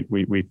 right?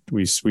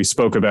 We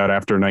spoke about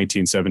after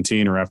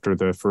 1917 or after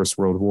the First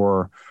World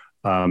War,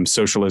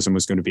 socialism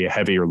was going to be a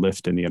heavier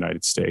lift in the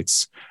United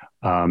States,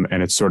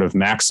 and its sort of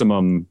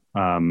maximum,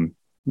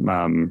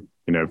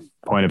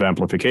 point of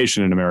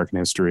amplification in American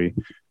history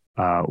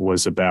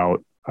was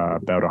about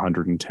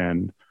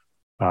 110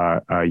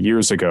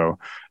 years ago.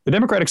 The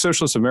Democratic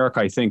Socialists of America,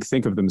 I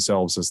think of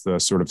themselves as the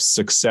sort of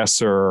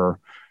successor.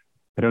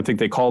 I don't think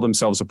they call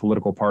themselves a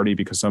political party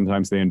because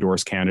sometimes they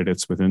endorse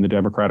candidates within the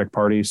Democratic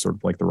Party, sort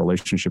of like the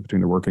relationship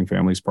between the Working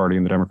Families Party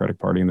and the Democratic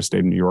Party in the state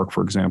of New York,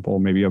 for example,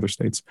 maybe other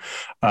states.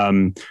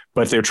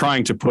 But they're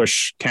trying to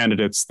push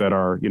candidates that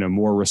are,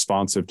 more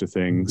responsive to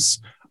things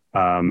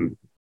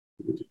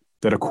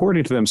that,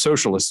 according to them,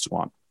 socialists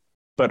want,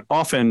 but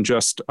often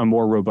just a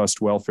more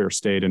robust welfare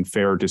state and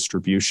fair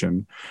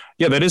distribution.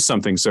 Yeah, that is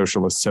something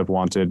socialists have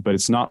wanted, but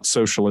it's not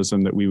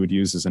socialism that we would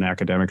use as an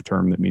academic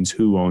term that means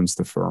who owns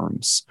the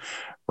firms,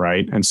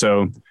 right? And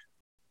so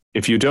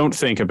if you don't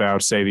think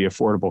about, say, the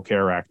Affordable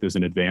Care Act as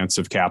an advance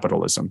of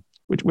capitalism,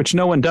 which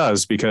no one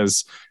does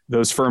because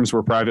those firms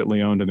were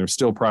privately owned and they're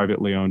still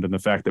privately owned, and the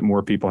fact that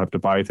more people have to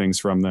buy things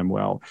from them,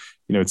 well,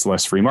 it's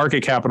less free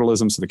market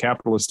capitalism, so the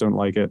capitalists don't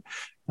like it.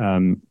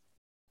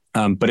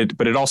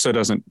 But it also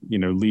doesn't,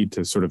 lead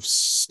to sort of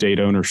state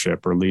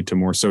ownership or lead to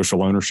more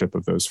social ownership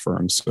of those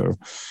firms. So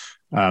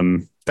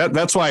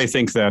that's why I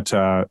think that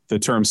the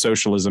term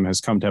socialism has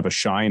come to have a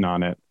shine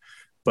on it.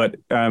 But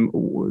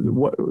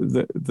what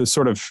the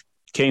sort of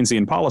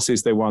Keynesian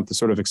policies they want, the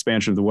sort of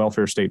expansion of the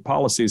welfare state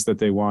policies that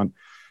they want,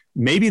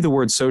 maybe the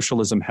word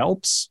socialism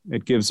helps.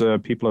 It gives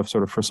people a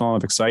sort of frisson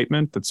of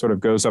excitement that sort of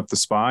goes up the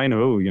spine.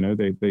 Oh,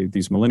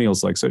 these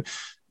millennials like so.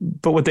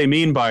 But what they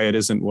mean by it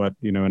isn't what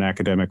an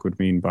academic would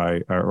mean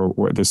by,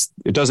 or this.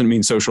 It doesn't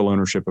mean social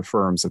ownership of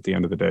firms. At the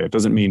end of the day, it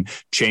doesn't mean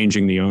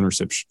changing the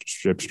ownership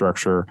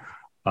structure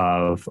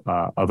of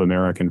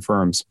American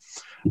firms.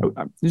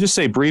 I'll just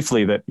say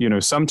briefly that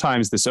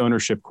sometimes this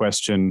ownership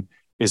question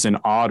is an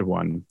odd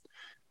one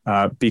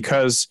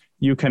because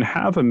you can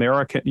have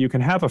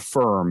a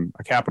firm,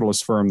 a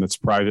capitalist firm that's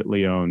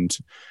privately owned,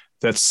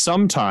 that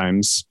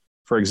sometimes,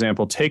 for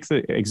example, take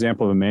the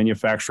example of a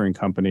manufacturing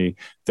company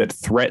that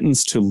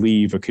threatens to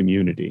leave a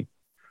community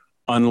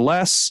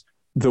unless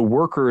the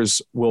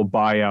workers will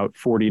buy out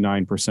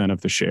 49% of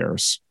the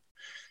shares.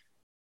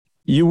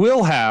 You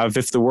will have,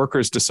 if the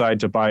workers decide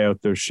to buy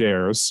out their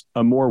shares,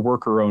 a more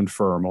worker-owned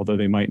firm, although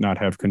they might not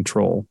have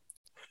control.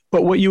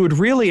 But what you would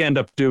really end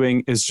up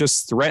doing is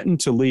just threaten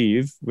to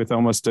leave with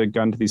almost a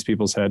gun to these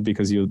people's head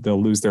because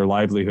they'll lose their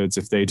livelihoods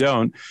if they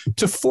don't,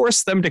 to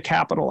force them to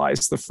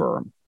capitalize the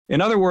firm. In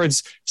other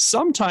words,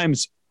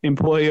 sometimes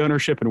employee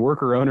ownership and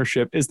worker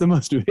ownership is the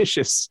most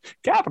vicious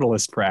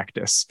capitalist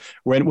practice.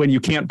 When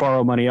you can't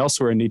borrow money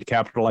elsewhere and need to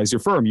capitalize your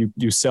firm,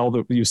 you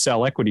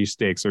sell equity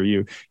stakes, or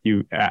you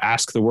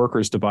ask the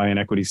workers to buy an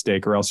equity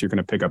stake, or else you're going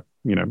to pick up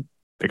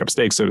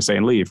stakes, so to say,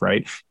 and leave,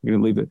 right? You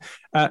can leave it.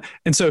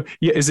 And so,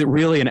 is it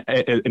really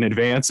an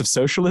advance of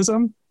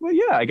socialism? Well,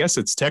 yeah, I guess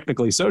it's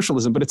technically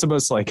socialism, but it's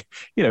almost like,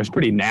 it's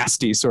pretty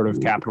nasty sort of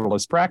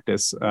capitalist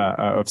practice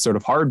of sort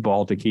of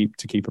hardball to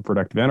keep a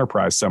productive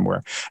enterprise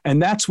somewhere.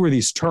 And that's where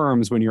these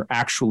terms, when you're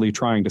actually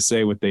trying to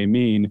say what they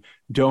mean,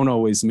 don't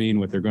always mean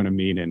what they're going to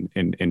mean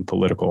in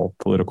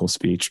political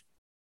speech.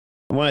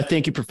 I want to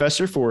thank you,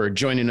 Professor, for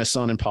joining us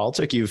on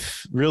Impolitic.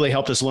 You've really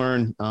helped us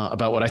learn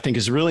about what I think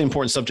is a really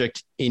important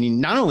subject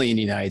not only in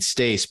the United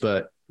States,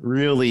 but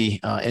really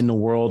in the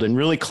world, and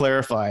really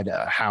clarified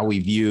how we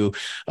view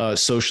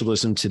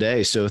socialism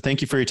today. So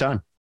thank you for your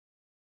time.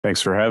 Thanks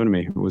for having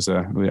me. It was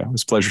a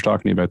pleasure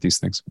talking to you about these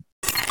things.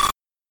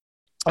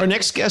 Our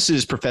next guest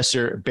is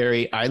Professor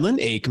Barry Eidlin,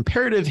 a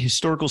comparative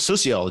historical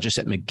sociologist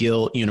at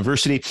McGill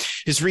University.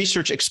 His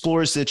research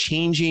explores the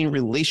changing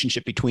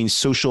relationship between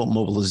social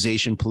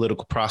mobilization,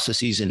 political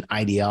processes, and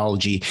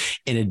ideology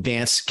in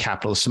advanced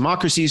capitalist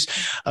democracies.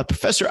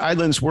 Professor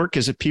Eidlin's work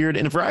has appeared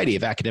in a variety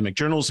of academic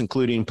journals,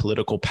 including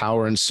Political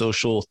Power and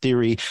Social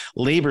Theory,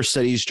 Labor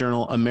Studies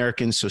Journal,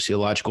 American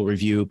Sociological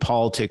Review,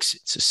 Politics,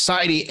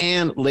 Society,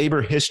 and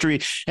Labor History.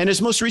 And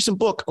his most recent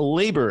book,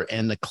 Labor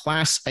and the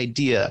Class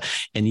Idea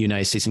in the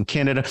United States and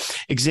Canada,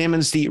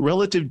 examines the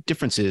relative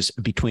differences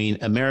between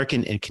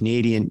American and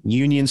Canadian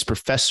unions.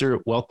 Professor,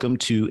 welcome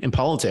to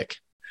Impolitic.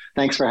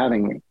 Thanks for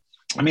having me.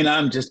 I mean,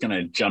 I'm just going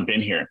to jump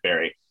in here,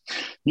 Barry.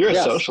 You're a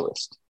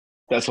socialist.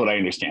 That's what I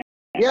understand.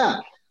 Yeah,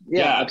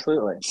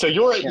 absolutely. So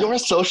you're a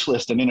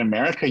socialist, and in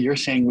America, you're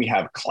saying we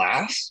have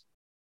class?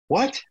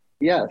 What?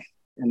 Yes.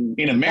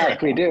 In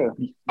America, we do.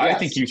 I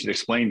think you should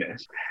explain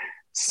this.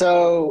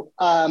 So,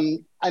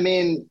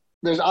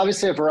 there's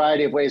obviously a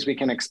variety of ways we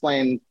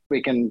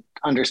can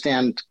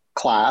understand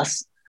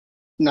class.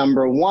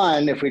 Number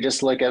one, if we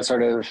just look at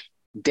sort of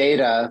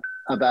data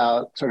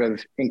about sort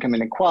of income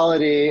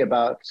inequality,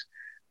 about,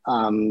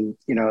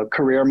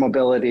 career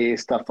mobility,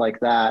 stuff like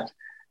that,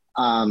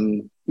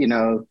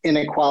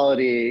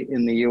 inequality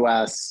in the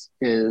US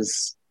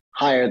is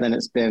higher than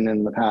it's been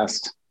in the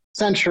past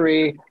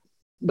century.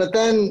 But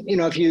then,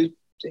 if you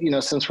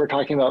since we're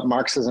talking about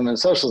Marxism and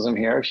socialism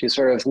here, if you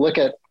sort of look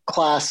at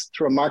class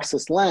through a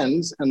Marxist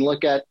lens and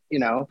look at,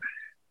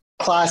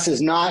 class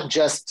is not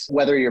just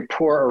whether you're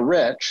poor or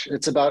rich.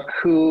 It's about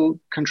who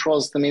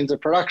controls the means of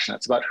production.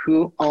 It's about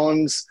who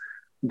owns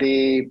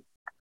the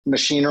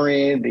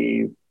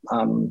machinery,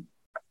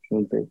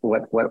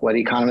 what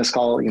economists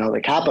call,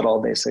 the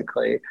capital,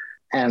 basically.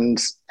 And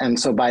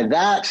so by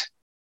that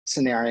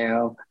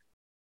scenario,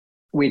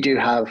 we do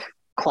have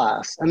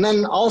class. And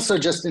then also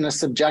just in a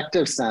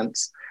subjective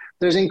sense,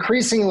 there's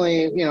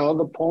increasingly,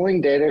 the polling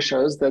data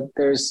shows that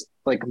there's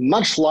like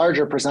much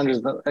larger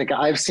percentages, like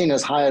I've seen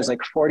as high as like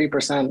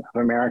 40%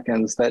 of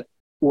Americans that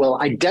will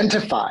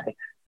identify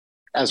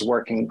as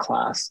working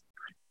class.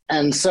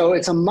 And so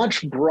it's a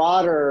much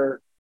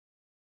broader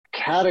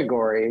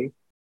category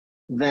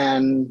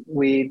than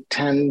we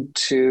tend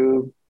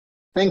to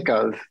think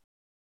of.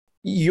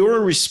 Your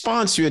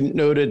response, you had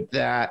noted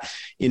that,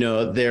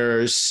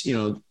 there's,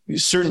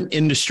 certain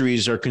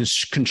industries are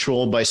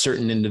controlled by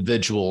certain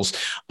individuals,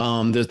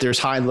 that there's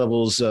high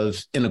levels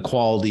of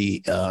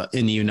inequality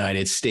in the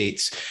United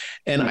States.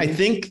 And I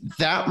think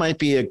that might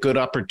be a good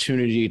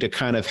opportunity to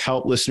kind of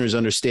help listeners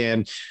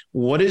understand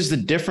what is the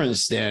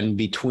difference then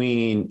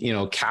between,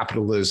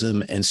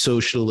 capitalism and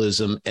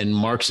socialism and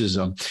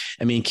Marxism.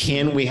 I mean,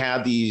 can we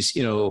have these,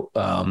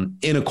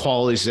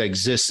 inequalities that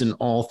exist in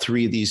all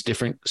three of these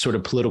different sort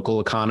of political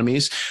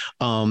economies?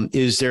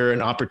 Is there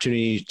an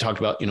opportunity to talk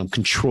about,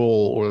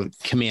 control or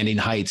commanding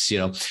heights,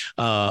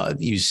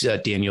 use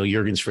Daniel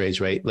Yergin's phrase,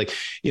 right? Like,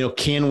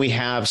 can we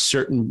have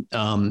certain,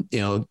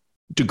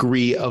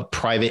 degree of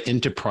private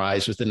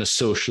enterprise within a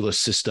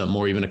socialist system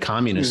or even a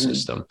communist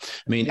system?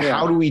 I mean,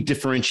 how do we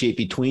differentiate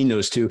between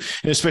those two?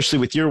 And especially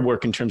with your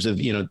work in terms of,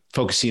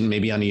 focusing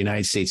maybe on the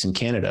United States and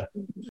Canada.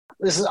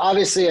 This is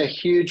obviously a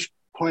huge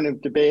point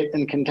of debate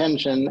and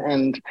contention.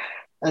 And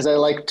as I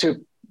like to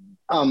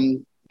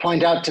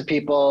point out to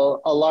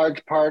people, a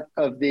large part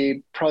of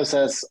the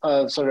process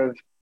of sort of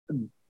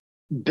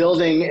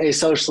building a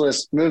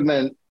socialist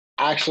movement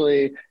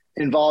actually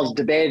involves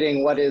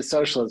debating what is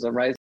socialism,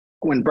 right?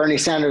 When Bernie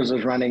Sanders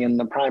was running in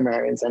the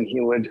primaries and he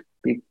would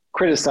be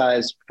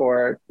criticized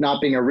for not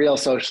being a real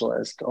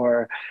socialist,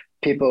 or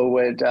people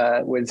would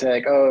say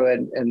like, oh,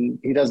 and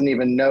he doesn't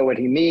even know what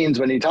he means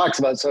when he talks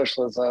about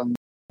socialism.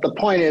 The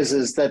point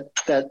is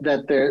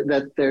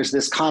that there's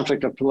this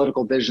conflict of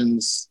political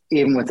visions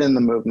even within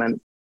the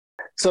movement.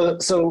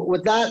 So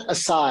with that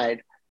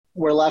aside,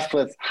 we're left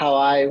with how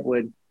I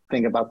would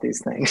think about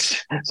these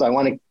things. So I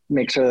want to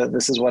make sure that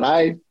this is what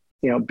I,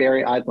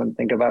 Barry Eidlin,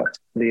 think about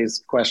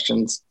these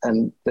questions,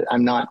 and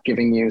I'm not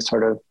giving you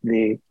sort of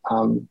the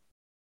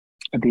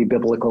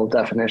biblical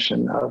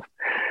definition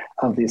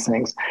of these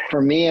things.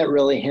 For me, it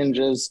really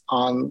hinges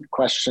on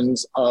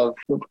questions of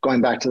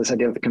going back to this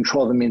idea of the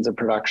control of the means of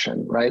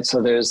production, right?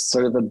 So there's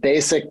sort of the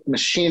basic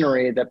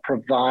machinery that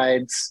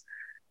provides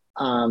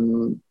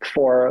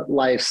for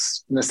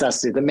life's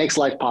necessity, that makes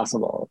life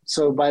possible.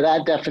 So by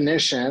that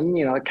definition,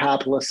 a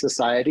capitalist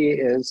society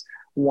is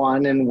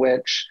one in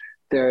which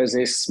there is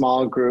a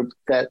small group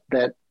that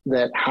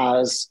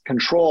has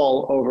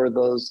control over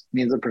those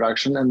means of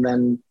production and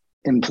then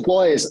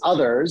employs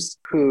others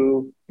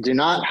who do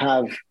not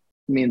have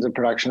means of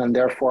production and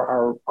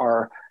therefore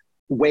are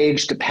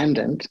wage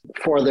dependent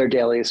for their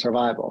daily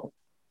survival.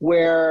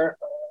 Where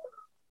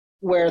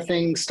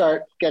things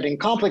start getting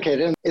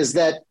complicated is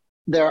that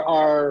there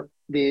are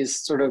these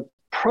sort of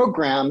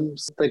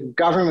programs. The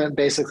government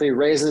basically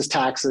raises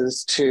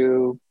taxes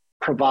to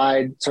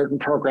provide certain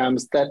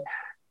programs that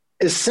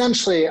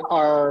essentially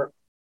are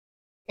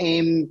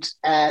aimed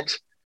at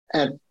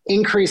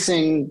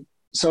increasing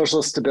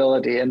social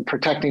stability and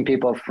protecting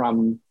people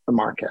from the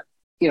market.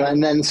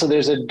 And then so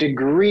there's a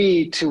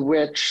degree to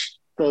which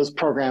those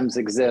programs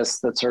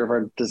exist that sort of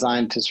are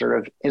designed to sort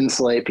of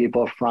insulate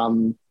people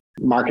from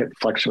market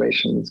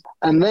fluctuations.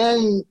 And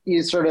then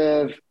you sort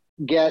of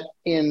get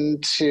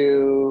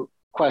into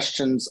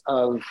questions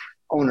of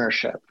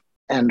ownership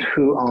and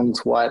who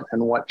owns what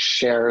and what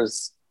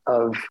shares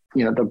of,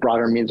 the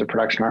broader means of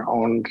production are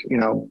owned,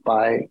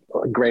 by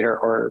a greater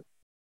or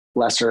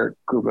lesser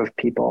group of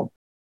people.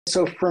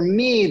 So for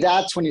me,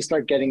 that's when you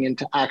start getting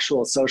into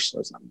actual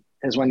socialism,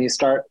 is when you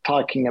start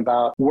talking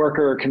about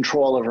worker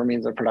control over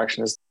means of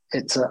production.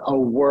 It's a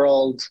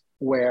world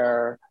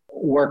where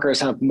workers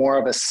have more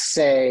of a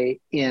say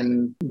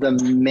in the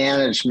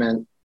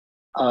management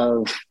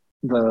of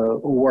the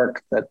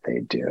work that they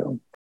do.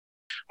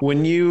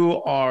 When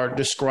you are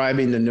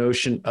describing the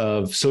notion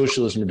of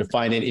socialism or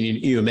define it, and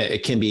you admit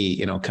it can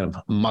be, kind of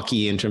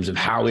mucky in terms of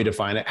how we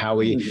define it, how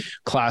we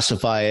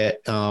classify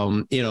it.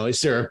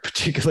 Is there a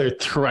particular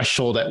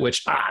threshold at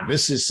which,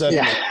 this is a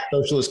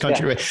socialist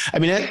country? Yeah. I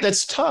mean,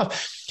 that's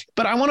tough.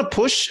 But I want to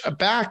push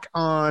back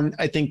on,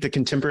 I think, the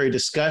contemporary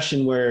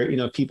discussion where,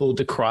 people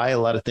decry a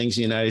lot of things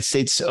in the United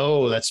States.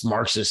 Oh, that's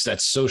Marxist,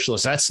 that's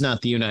socialist, that's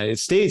not the United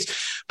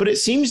States. But it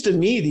seems to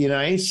me the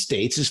United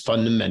States is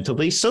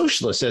fundamentally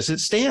socialist as it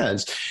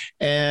stands.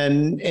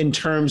 And in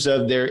terms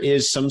of there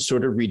is some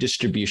sort of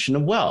redistribution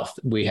of wealth.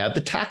 We have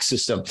the tax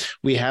system.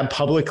 We have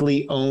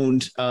publicly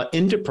owned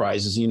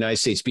enterprises in the United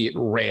States, be it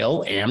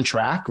rail,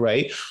 Amtrak,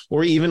 right?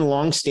 Or even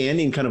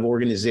longstanding kind of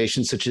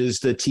organizations such as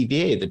the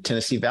TVA, the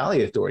Tennessee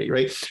Valley Authority,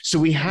 right? So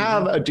we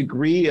have a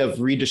degree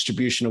of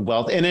redistribution of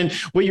wealth. And then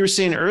what you were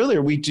saying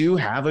earlier, we do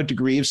have a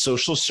degree of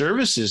social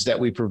services that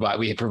we provide.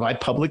 We provide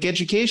public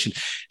education.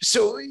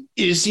 So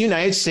is the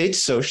United States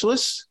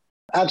socialist?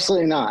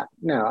 Absolutely not.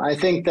 No, I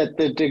think that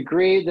the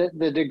degree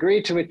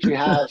to which you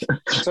have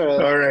sort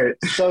of all right,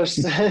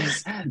 social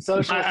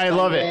I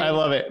love it. I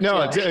love it.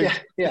 No,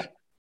 yeah.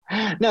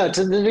 No,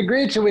 to the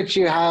degree to which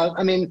you have,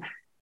 I mean,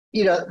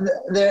 you know,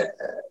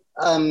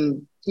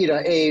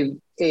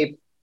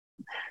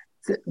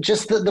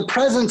 just the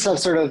presence of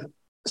sort of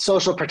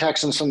social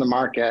protections from the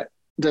market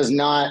does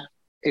not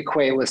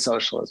equate with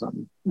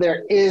socialism.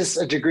 There is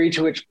a degree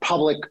to which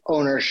public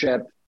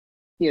ownership,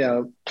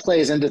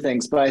 plays into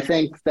things. But I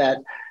think that,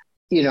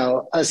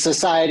 a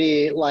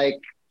society like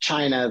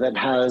China that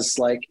has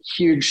like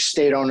huge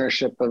state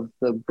ownership of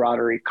the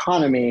broader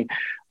economy,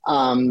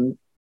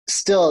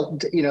 still,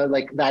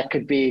 like that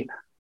could be,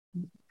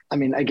 I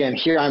mean, again,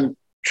 here I'm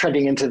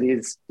treading into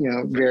these,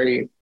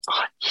 very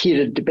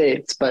heated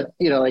debates, but,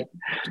 like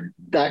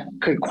that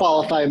could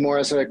qualify more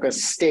as like a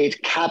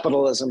state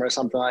capitalism or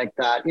something like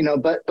that,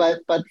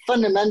 but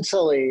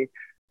fundamentally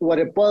what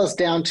it boils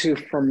down to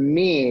for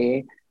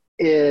me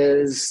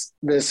is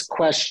this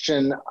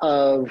question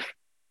of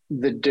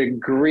the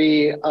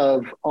degree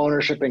of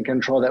ownership and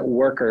control that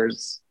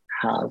workers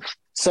have.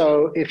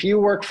 So if you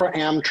work for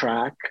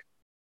Amtrak,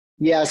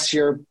 yes,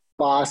 your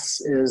boss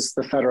is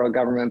the federal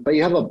government, but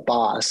you have a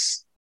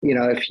boss.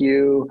 If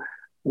you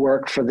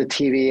work for the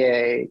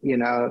TVA,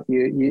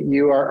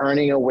 you are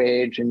earning a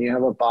wage and you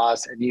have a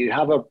boss and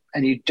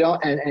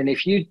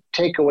if you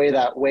take away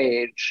that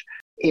wage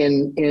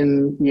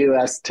in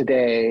US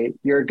today,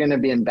 you're going to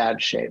be in bad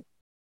shape.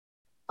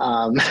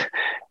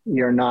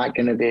 You're not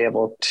going to be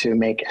able to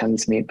make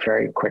ends meet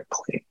very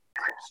quickly.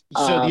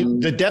 So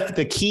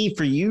the key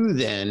for you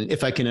then,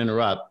 if I can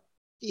interrupt,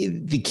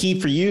 the key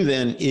for you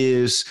then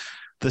is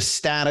the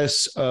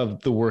status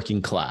of the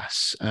working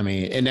class. I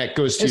mean, and that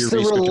goes to your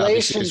research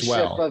obviously as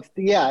well.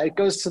 It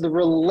goes to the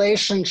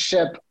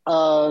relationship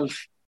of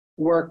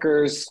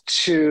workers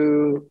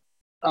to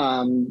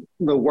the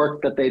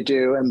work that they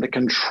do and the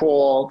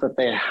control that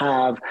they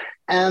have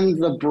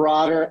and the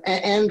broader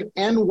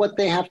and what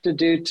they have to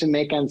do to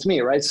make ends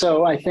meet, right?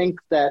 So I think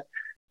that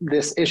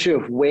this issue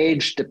of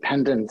wage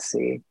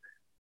dependency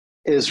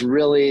is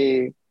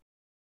really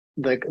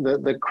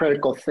the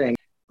critical thing.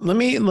 Let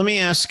me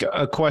ask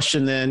a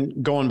question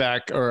then, going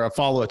back, or a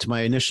follow-up to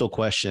my initial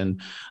question.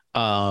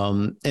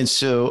 And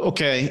so,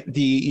 okay,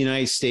 the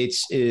United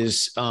States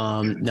is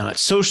not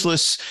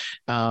socialist.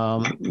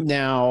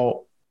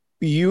 Now,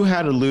 you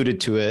had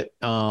alluded to it,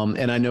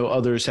 and I know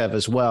others have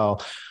as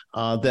well,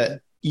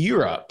 that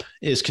Europe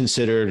is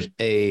considered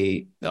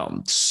a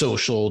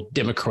social,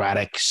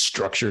 democratic,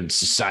 structured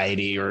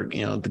society, or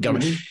the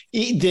government.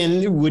 Mm-hmm.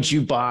 Then would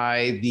you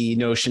buy the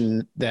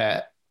notion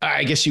that,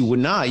 I guess you would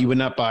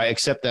not buy,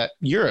 except that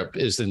Europe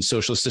is then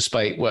socialist,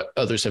 despite what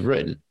others have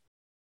written?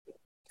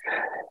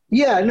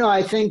 Yeah, no,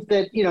 I think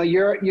that,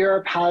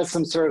 Europe has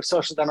some sort of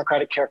social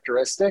democratic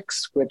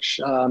characteristics, which,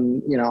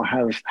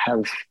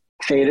 have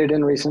faded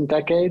in recent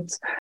decades.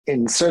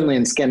 Certainly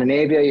in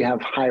Scandinavia, you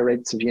have high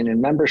rates of union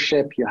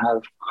membership, you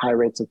have high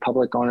rates of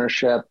public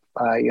ownership,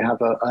 you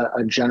have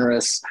a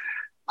generous,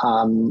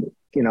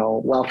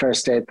 welfare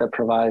state that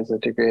provides a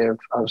degree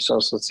of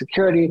social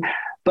security.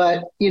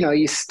 But,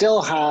 you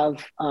still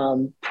have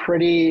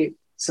pretty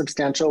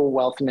substantial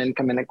wealth and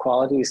income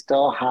inequality. You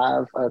still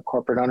have a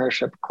corporate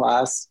ownership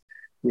class.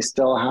 You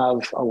still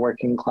have a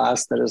working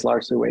class that is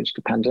largely wage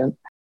dependent.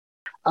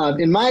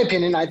 In my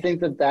opinion, I think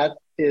that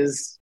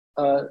is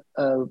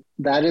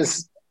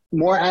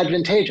more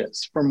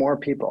advantageous for more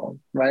people,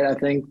 right? I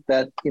think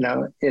that,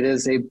 it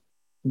is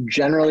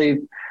generally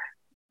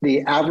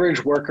the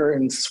average worker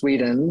in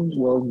Sweden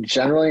will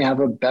generally have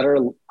a better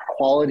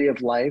quality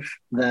of life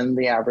than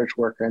the average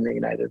worker in the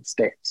United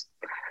States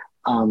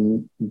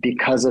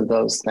because of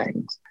those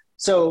things.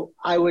 So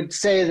I would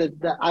say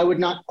that I would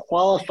not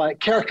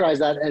characterize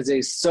that as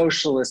a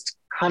socialist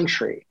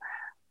country.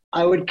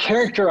 I would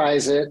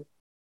characterize it,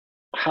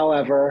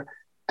 however,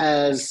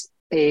 as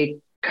a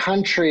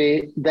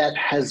country that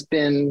has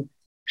been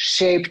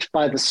shaped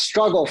by the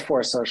struggle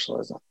for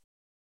socialism,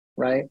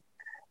 right?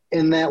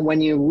 In that when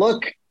you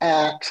look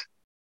at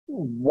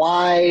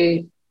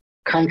why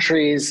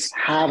countries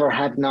have or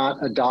have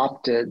not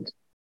adopted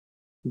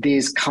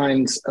these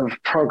kinds of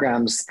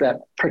programs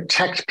that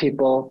protect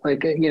people,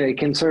 like, you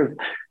can sort of,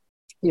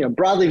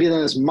 broadly view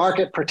them as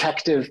market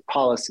protective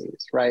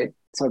policies, right?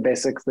 So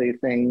basically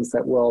things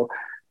that will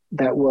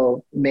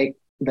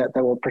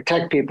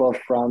protect people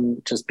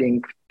from just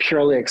being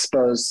purely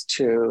exposed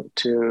to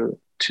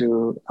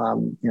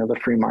the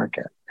free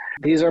market.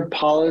 These are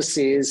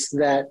policies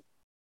that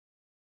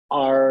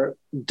are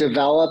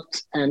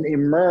developed and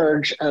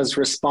emerge as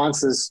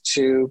responses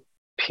to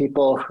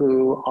people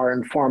who are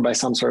informed by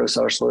some sort of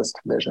socialist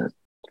vision.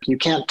 You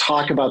can't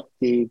talk about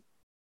the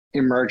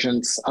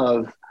emergence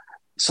of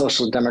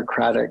social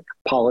democratic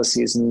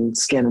policies in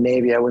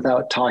Scandinavia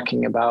without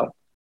talking about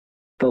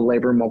the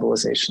labor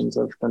mobilizations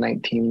of the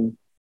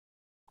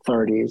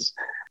 1930s.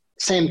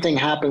 Same thing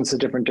happens to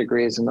different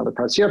degrees in other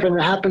parts of Europe, and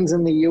it happens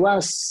in the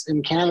US,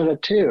 in Canada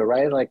too,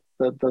 right? Like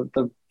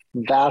the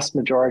vast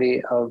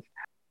majority of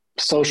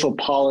social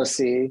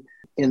policy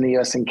in the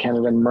US and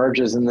Canada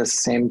emerges in this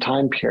same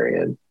time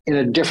period in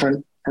a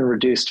different and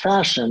reduced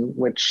fashion,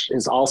 which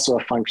is also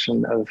a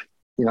function of,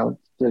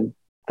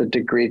 the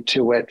degree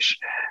to which,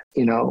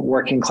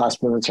 working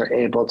class movements are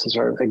able to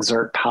sort of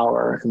exert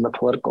power in the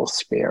political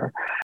sphere.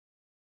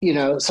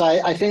 So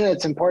I think that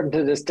it's important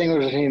to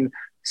distinguish between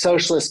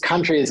socialist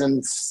countries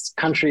and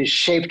countries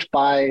shaped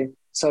by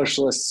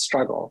socialist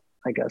struggle.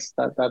 I guess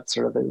that's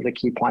sort of the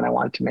key point I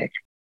wanted to make.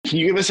 Can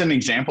you give us an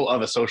example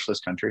of a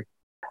socialist country?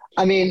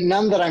 I mean,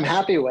 none that I'm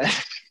happy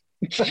with.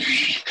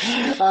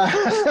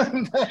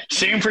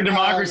 Same for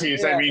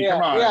democracies.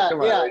 Come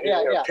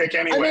on. Pick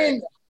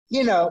anyway.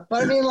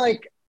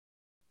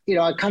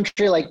 A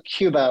country like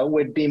Cuba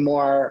would be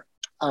more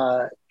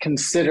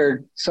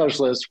considered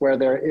socialist, where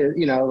there is,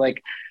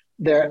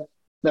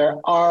 there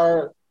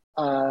are,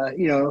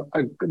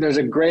 there's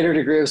a greater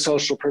degree of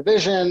social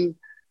provision.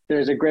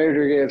 There's a greater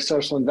degree of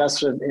social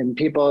investment in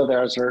people. There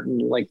are certain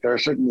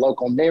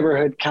local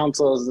neighborhood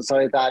councils and stuff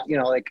like that.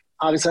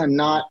 Obviously, I'm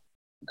not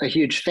a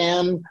huge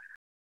fan.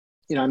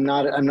 I'm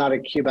not a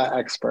Cuba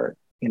expert.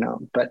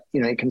 But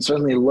you can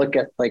certainly look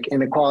at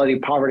inequality,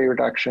 poverty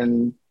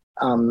reduction,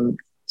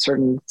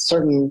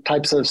 certain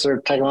types of sort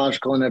of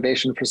technological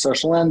innovation for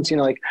social ends. There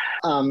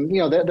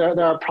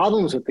are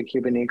problems with the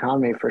Cuban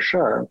economy for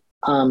sure.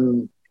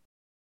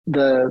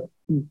 The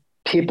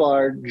people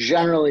are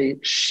generally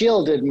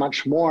shielded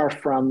much more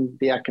from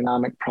the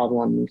economic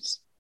problems,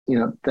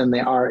 than they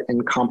are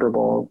in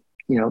comparable,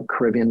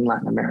 Caribbean,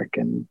 Latin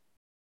American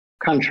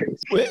countries.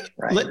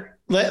 Right?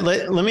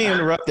 Let me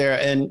interrupt there.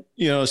 And,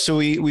 so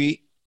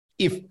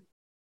if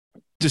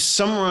to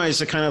summarize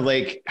the kind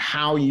of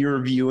how you're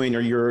viewing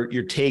or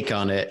your take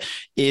on it,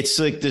 it's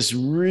this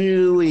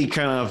really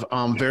kind of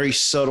very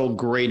subtle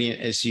gradient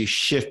as you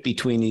shift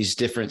between these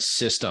different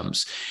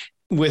systems,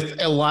 with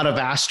a lot of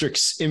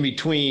asterisks in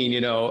between,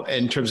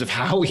 in terms of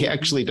how we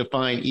actually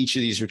define each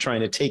of these. We're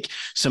trying to take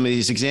some of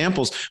these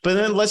examples, but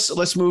then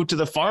let's move to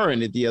the far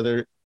end of the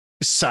other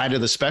side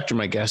of the spectrum,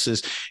 I guess,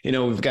 is,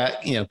 we've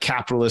got,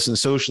 capitalism and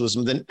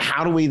socialism. Then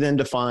how do we then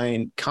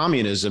define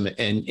communism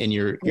and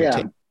your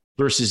take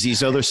versus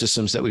these other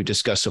systems that we've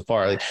discussed so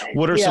far?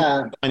 What are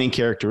some defining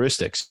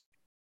characteristics?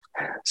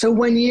 So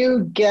when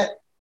you get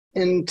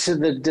into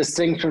the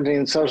distinction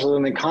between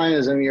socialism and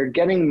communism, you're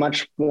getting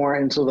much more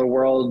into the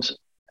world.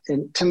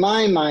 To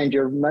my mind,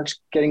 you're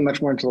getting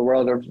much more into the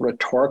world of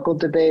rhetorical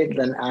debate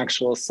than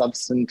actual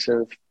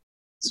substantive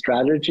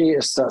strategy,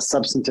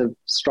 substantive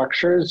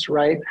structures,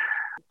 right?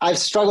 I've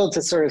struggled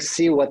to sort of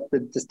see what the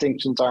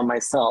distinctions are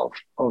myself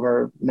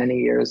over many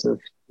years of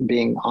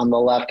being on the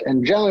left.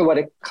 And generally what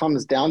it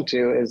comes down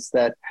to is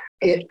that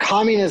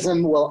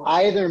communism will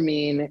either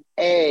mean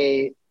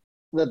A,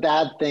 the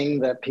bad thing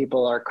that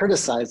people are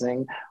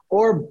criticizing,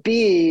 or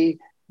B,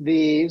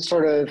 the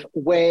sort of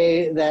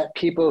way that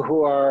people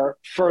who are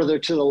further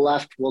to the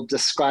left will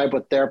describe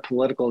what their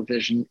political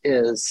vision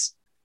is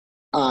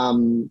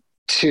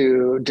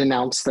to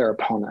denounce their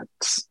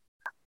opponents.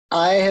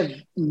 I have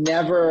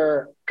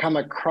never come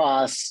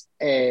across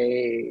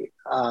a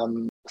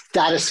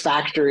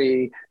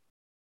satisfactory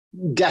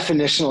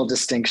definitional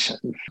distinction.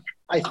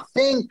 I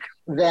think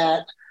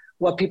that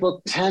what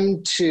people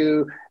tend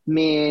to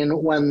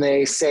mean when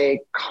they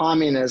say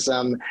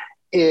communism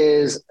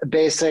is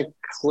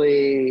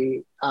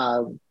basically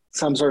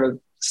some sort of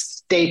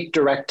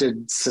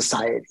state-directed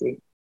society.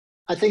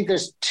 I think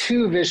there's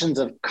two visions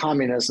of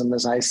communism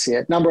as I see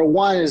it. Number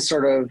one is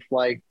sort of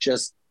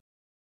just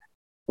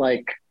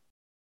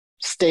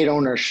state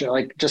ownership,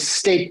 just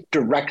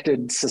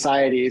state-directed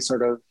society,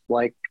 sort of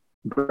like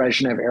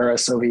Brezhnev-era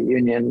Soviet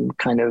Union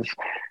kind of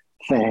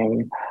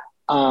thing.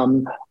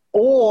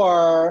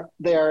 Or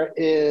there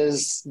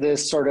is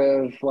this sort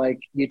of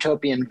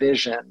utopian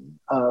vision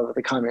of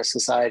the communist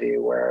society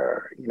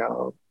where,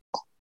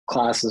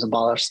 class is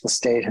abolished, the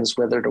state has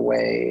withered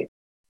away.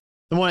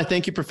 I want to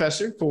thank you,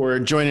 Professor, for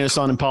joining us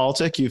on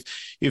Impolitic.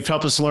 You've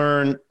helped us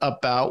learn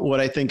about what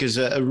I think is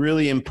a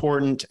really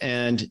important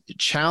and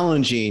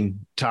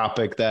challenging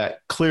topic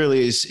that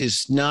clearly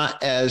is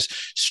not as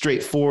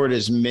straightforward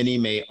as many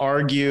may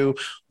argue,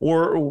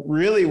 or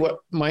really what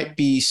might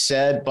be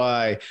said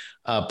by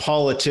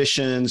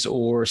politicians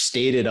or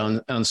stated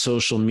on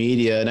social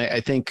media. And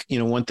I think,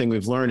 one thing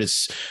we've learned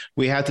is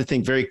we have to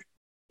think very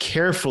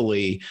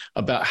carefully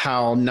about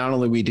how not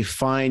only we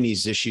define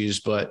these issues,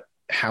 but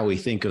how we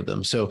think of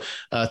them. So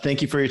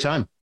thank you for your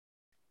time.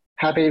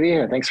 Happy to be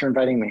here. Thanks for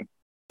inviting me.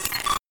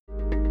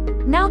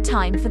 Now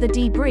time for the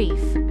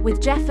debrief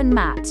with Jeff and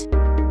Matt.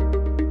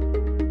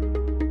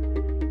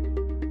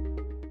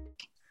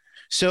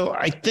 So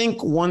I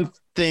think one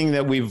thing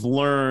that we've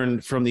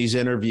learned from these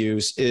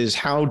interviews is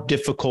how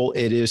difficult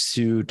it is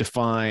to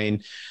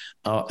define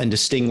and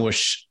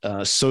distinguish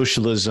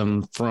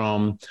socialism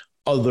from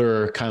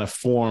other kind of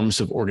forms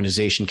of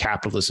organization,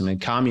 capitalism and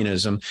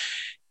communism.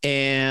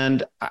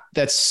 And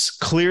that's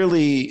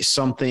clearly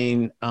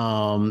something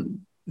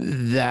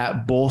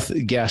that both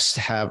guests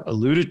have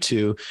alluded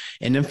to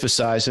and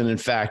emphasized. And in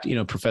fact,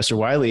 Professor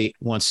Wyllie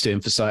wanted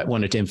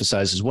to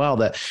emphasize as well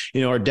that,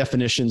 our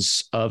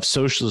definitions of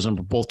socialism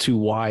are both too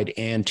wide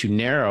and too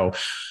narrow.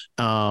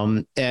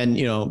 I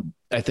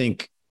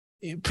think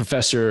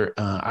Professor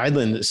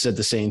Eidlin said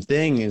the same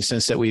thing in the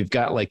sense that we've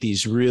got like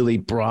these really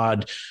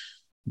broad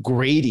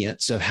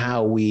gradients of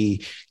how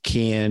we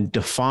can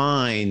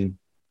define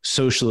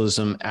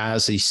socialism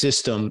as a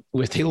system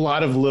with a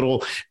lot of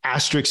little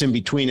asterisks in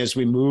between as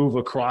we move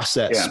across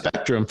that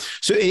spectrum.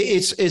 So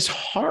it's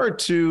hard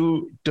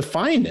to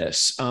define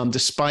this,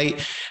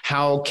 despite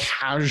how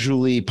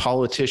casually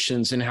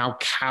politicians and how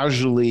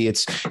casually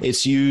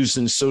it's used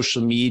in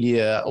social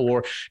media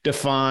or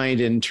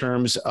defined in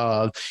terms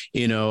of,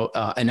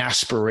 an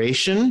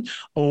aspiration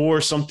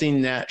or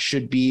something that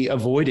should be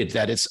avoided,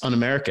 that it's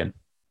un-American.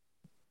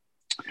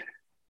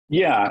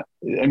 Yeah,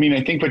 I mean,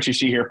 I think what you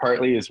see here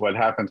partly is what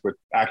happens with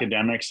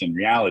academics and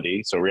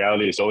reality. So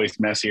reality is always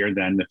messier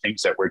than the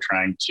things that we're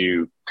trying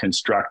to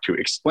construct to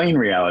explain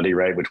reality,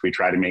 right? Which we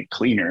try to make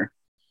cleaner,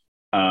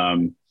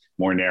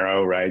 more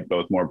narrow, right?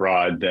 Both more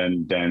broad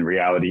than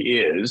reality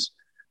is.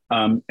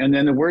 And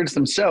then the words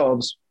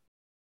themselves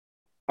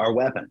are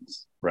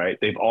weapons, right?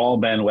 They've all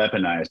been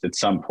weaponized at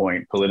some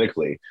point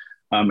politically,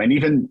 and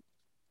even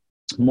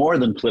more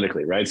than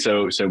politically, right?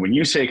 So when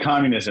you say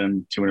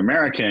communism to an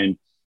American,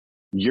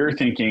 you're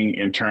thinking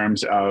in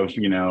terms of,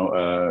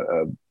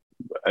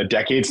 a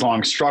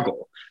decades-long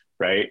struggle,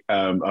 right?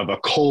 Of a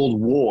Cold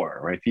War,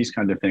 right? These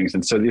kinds of things.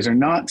 And so these are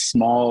not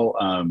small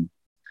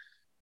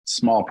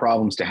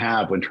problems to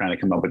have when trying to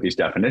come up with these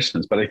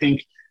definitions. But I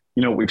think,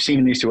 what we've seen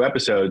in these two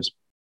episodes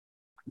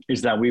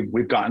is that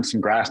we've gotten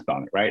some grasp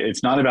on it, right?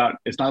 It's not about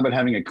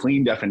having a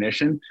clean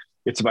definition.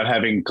 It's about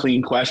having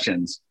clean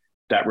questions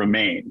that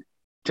remain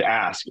to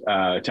ask,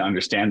 to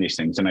understand these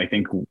things. And I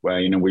think,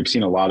 we've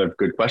seen a lot of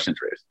good questions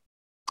raised.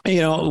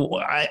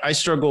 I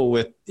struggle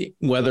with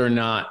whether or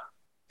not,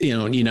 the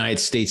United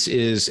States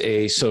is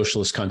a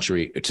socialist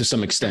country to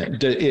some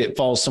extent. It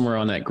falls somewhere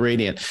on that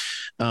gradient.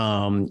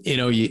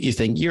 You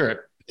think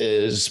Europe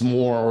is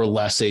more or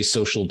less a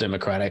social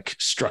democratic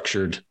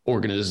structured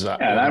organization.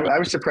 And I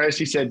was surprised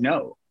he said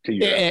no to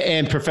Europe.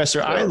 And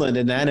Professor Eidlin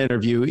in that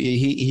interview,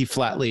 he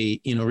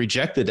flatly,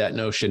 rejected that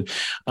notion.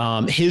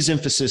 His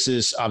emphasis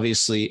is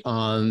obviously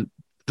on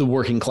the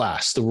working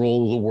class, the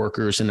role of the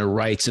workers and their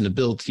rights and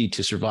ability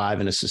to survive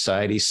in a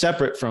society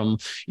separate from,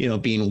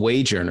 being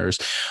wage earners.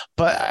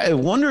 But I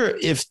wonder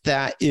if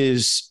that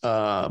is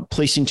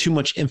placing too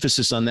much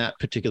emphasis on that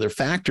particular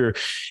factor.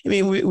 I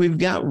mean, we've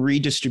got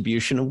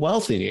redistribution of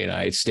wealth in the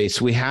United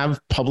States. We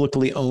have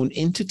publicly owned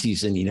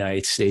entities in the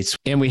United States,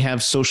 and we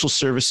have social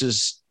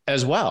services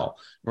as well.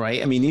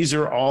 Right. I mean, these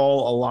are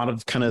all a lot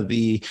of kind of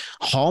the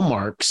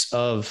hallmarks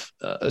of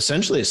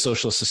essentially a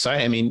socialist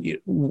society. I mean,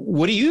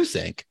 what do you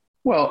think?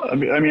 Well, I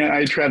mean,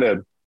 I try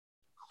to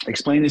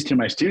explain this to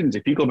my students.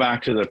 If you go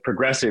back to the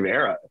progressive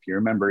era, if you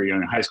remember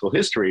in high school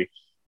history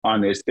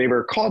on this, they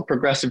were called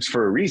progressives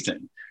for a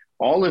reason.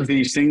 All of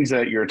these things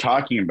that you're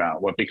talking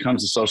about, what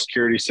becomes the Social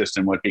Security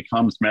system, what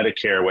becomes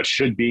Medicare, what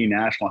should be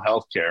national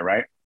health care,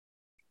 right?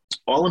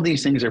 All of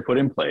these things are put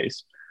in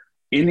place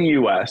in the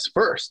US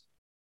first.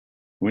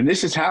 When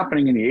this is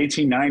happening in the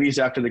 1890s,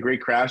 after the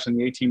great crash in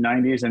the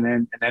 1890s, and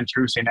then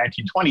through, say,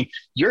 1920,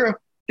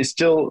 Europe is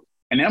still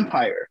an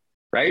empire.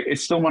 Right?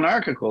 It's still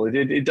monarchical.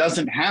 It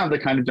doesn't have the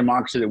kind of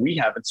democracy that we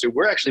have. And so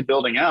we're actually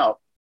building out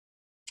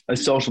a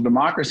social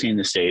democracy in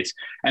the States,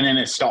 and then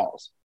it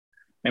stalls.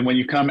 And when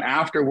you come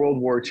after World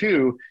War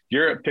II,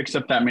 Europe picks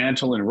up that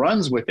mantle and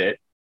runs with it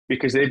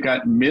because they've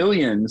got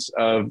millions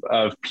of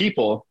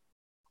people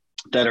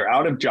that are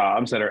out of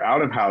jobs, that are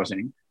out of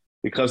housing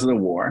because of the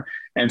war.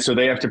 And so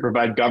they have to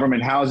provide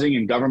government housing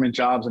and government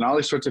jobs and all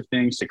these sorts of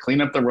things to clean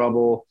up the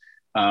rubble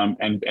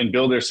and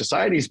build their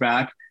societies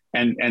back.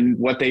 And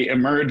what they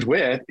emerge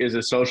with is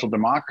a social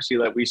democracy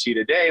that we see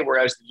today,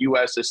 whereas the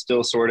U.S. is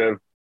still sort of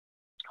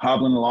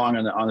hobbling along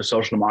on the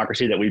social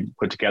democracy that we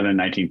put together in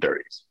the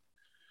 1930s.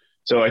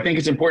 So I think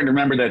it's important to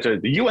remember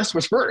that the U.S.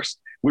 was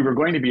first. We were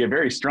going to be a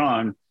very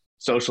strong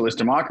socialist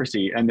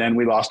democracy, and then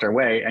we lost our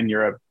way, and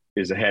Europe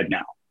is ahead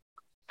now.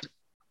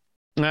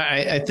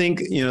 I think,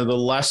 the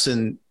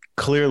lesson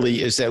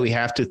clearly is that we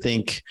have to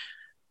think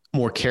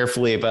more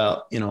carefully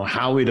about,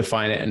 how we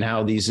define it and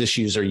how these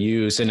issues are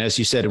used. And as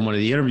you said in one of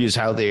the interviews,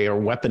 how they are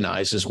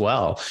weaponized as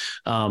well.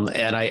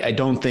 And I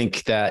don't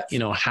think that,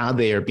 how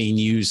they are being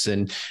used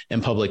in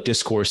public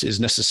discourse is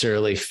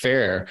necessarily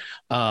fair,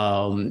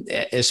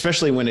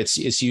 especially when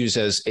it's used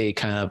as a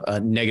kind of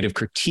a negative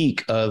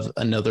critique of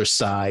another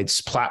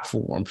side's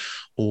platform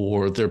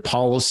or their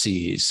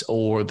policies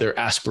or their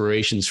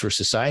aspirations for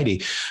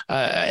society.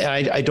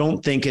 I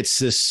don't think it's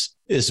this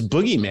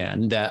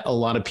boogeyman that a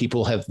lot of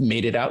people have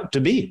made it out to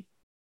be.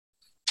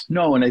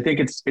 No, and I think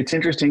it's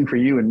interesting for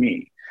you and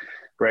me,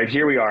 right?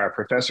 Here we are,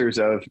 professors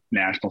of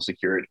national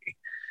security,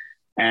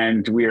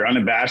 and we are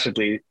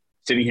unabashedly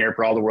sitting here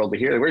for all the world to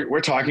hear.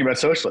 We're talking about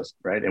socialism,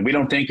 right? And we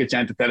don't think it's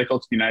antithetical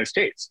to the United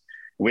States.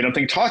 We don't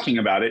think talking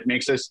about it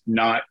makes us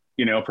not,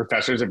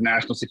 professors of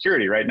national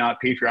security, right? Not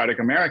patriotic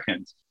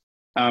Americans.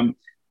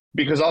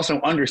 Because also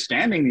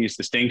understanding these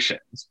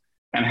distinctions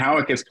and how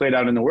it gets played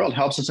out in the world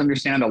helps us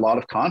understand a lot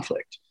of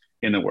conflict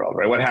in the world,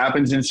 right? What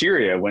happens in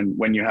Syria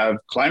when you have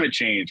climate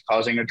change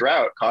causing a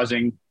drought,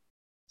 causing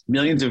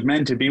millions of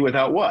men to be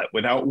without what?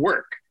 Without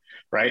work,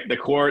 right? The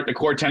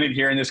core tenet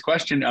here in this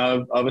question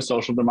of a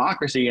social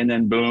democracy, and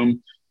then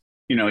boom,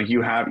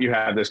 you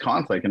have this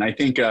conflict. And I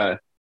think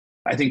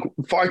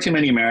far too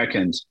many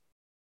Americans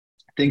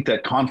think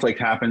that conflict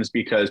happens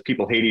because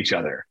people hate each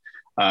other,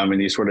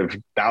 and these sort of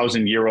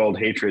 1,000-year-old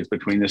hatreds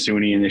between the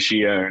Sunni and the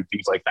Shia and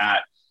things like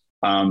that.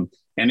 And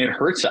it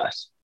hurts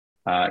us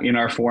in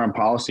our foreign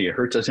policy. It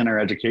hurts us in our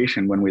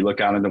education when we look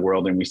out in the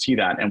world and we see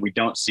that, and we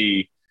don't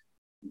see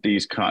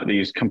these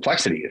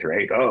complexities,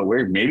 right? Oh,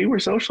 maybe we're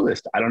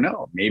socialist. I don't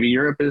know. Maybe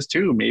Europe is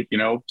too. Maybe,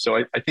 So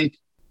I think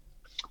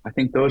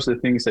those are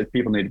the things that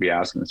people need to be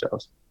asking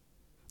themselves.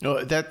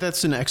 Oh,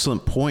 that's an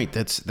excellent point.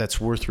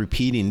 That's worth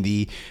repeating.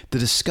 The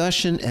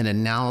discussion and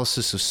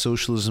analysis of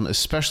socialism,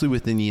 especially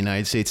within the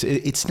United States,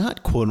 it's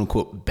not quote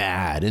unquote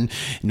bad, and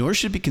nor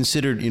should it be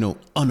considered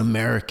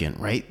un-American,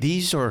 right?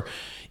 These are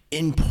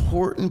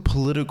important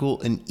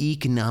political and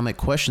economic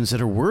questions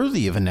that are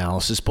worthy of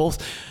analysis, both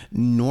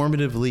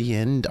normatively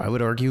and, I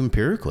would argue,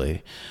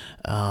 empirically.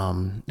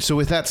 So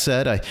with that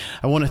said,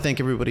 I want to thank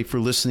everybody for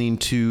listening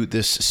to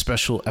this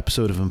special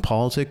episode of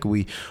Impolitic.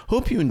 We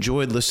hope you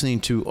enjoyed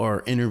listening to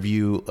our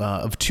interview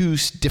of two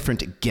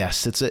different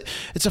guests.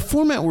 It's a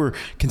format we're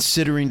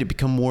considering to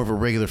become more of a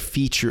regular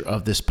feature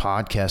of this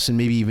podcast, and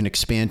maybe even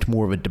expand to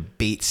more of a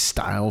debate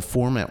style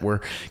format where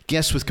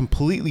guests with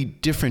completely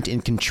different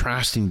and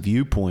contrasting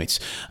viewpoints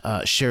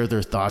share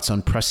their thoughts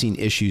on pressing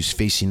issues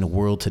facing the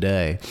world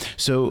today.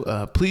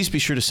 So please be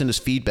sure to send us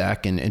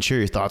feedback and share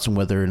your thoughts on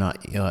whether or not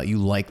you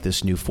like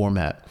this new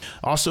format.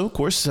 Also, of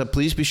course,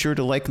 please be sure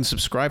to like and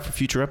subscribe for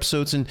future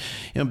episodes, and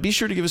be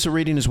sure to give us a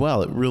rating as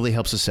well. It really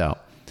helps us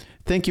out.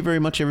 Thank you very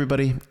much,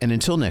 everybody. And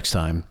until next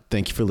time,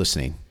 thank you for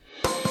listening.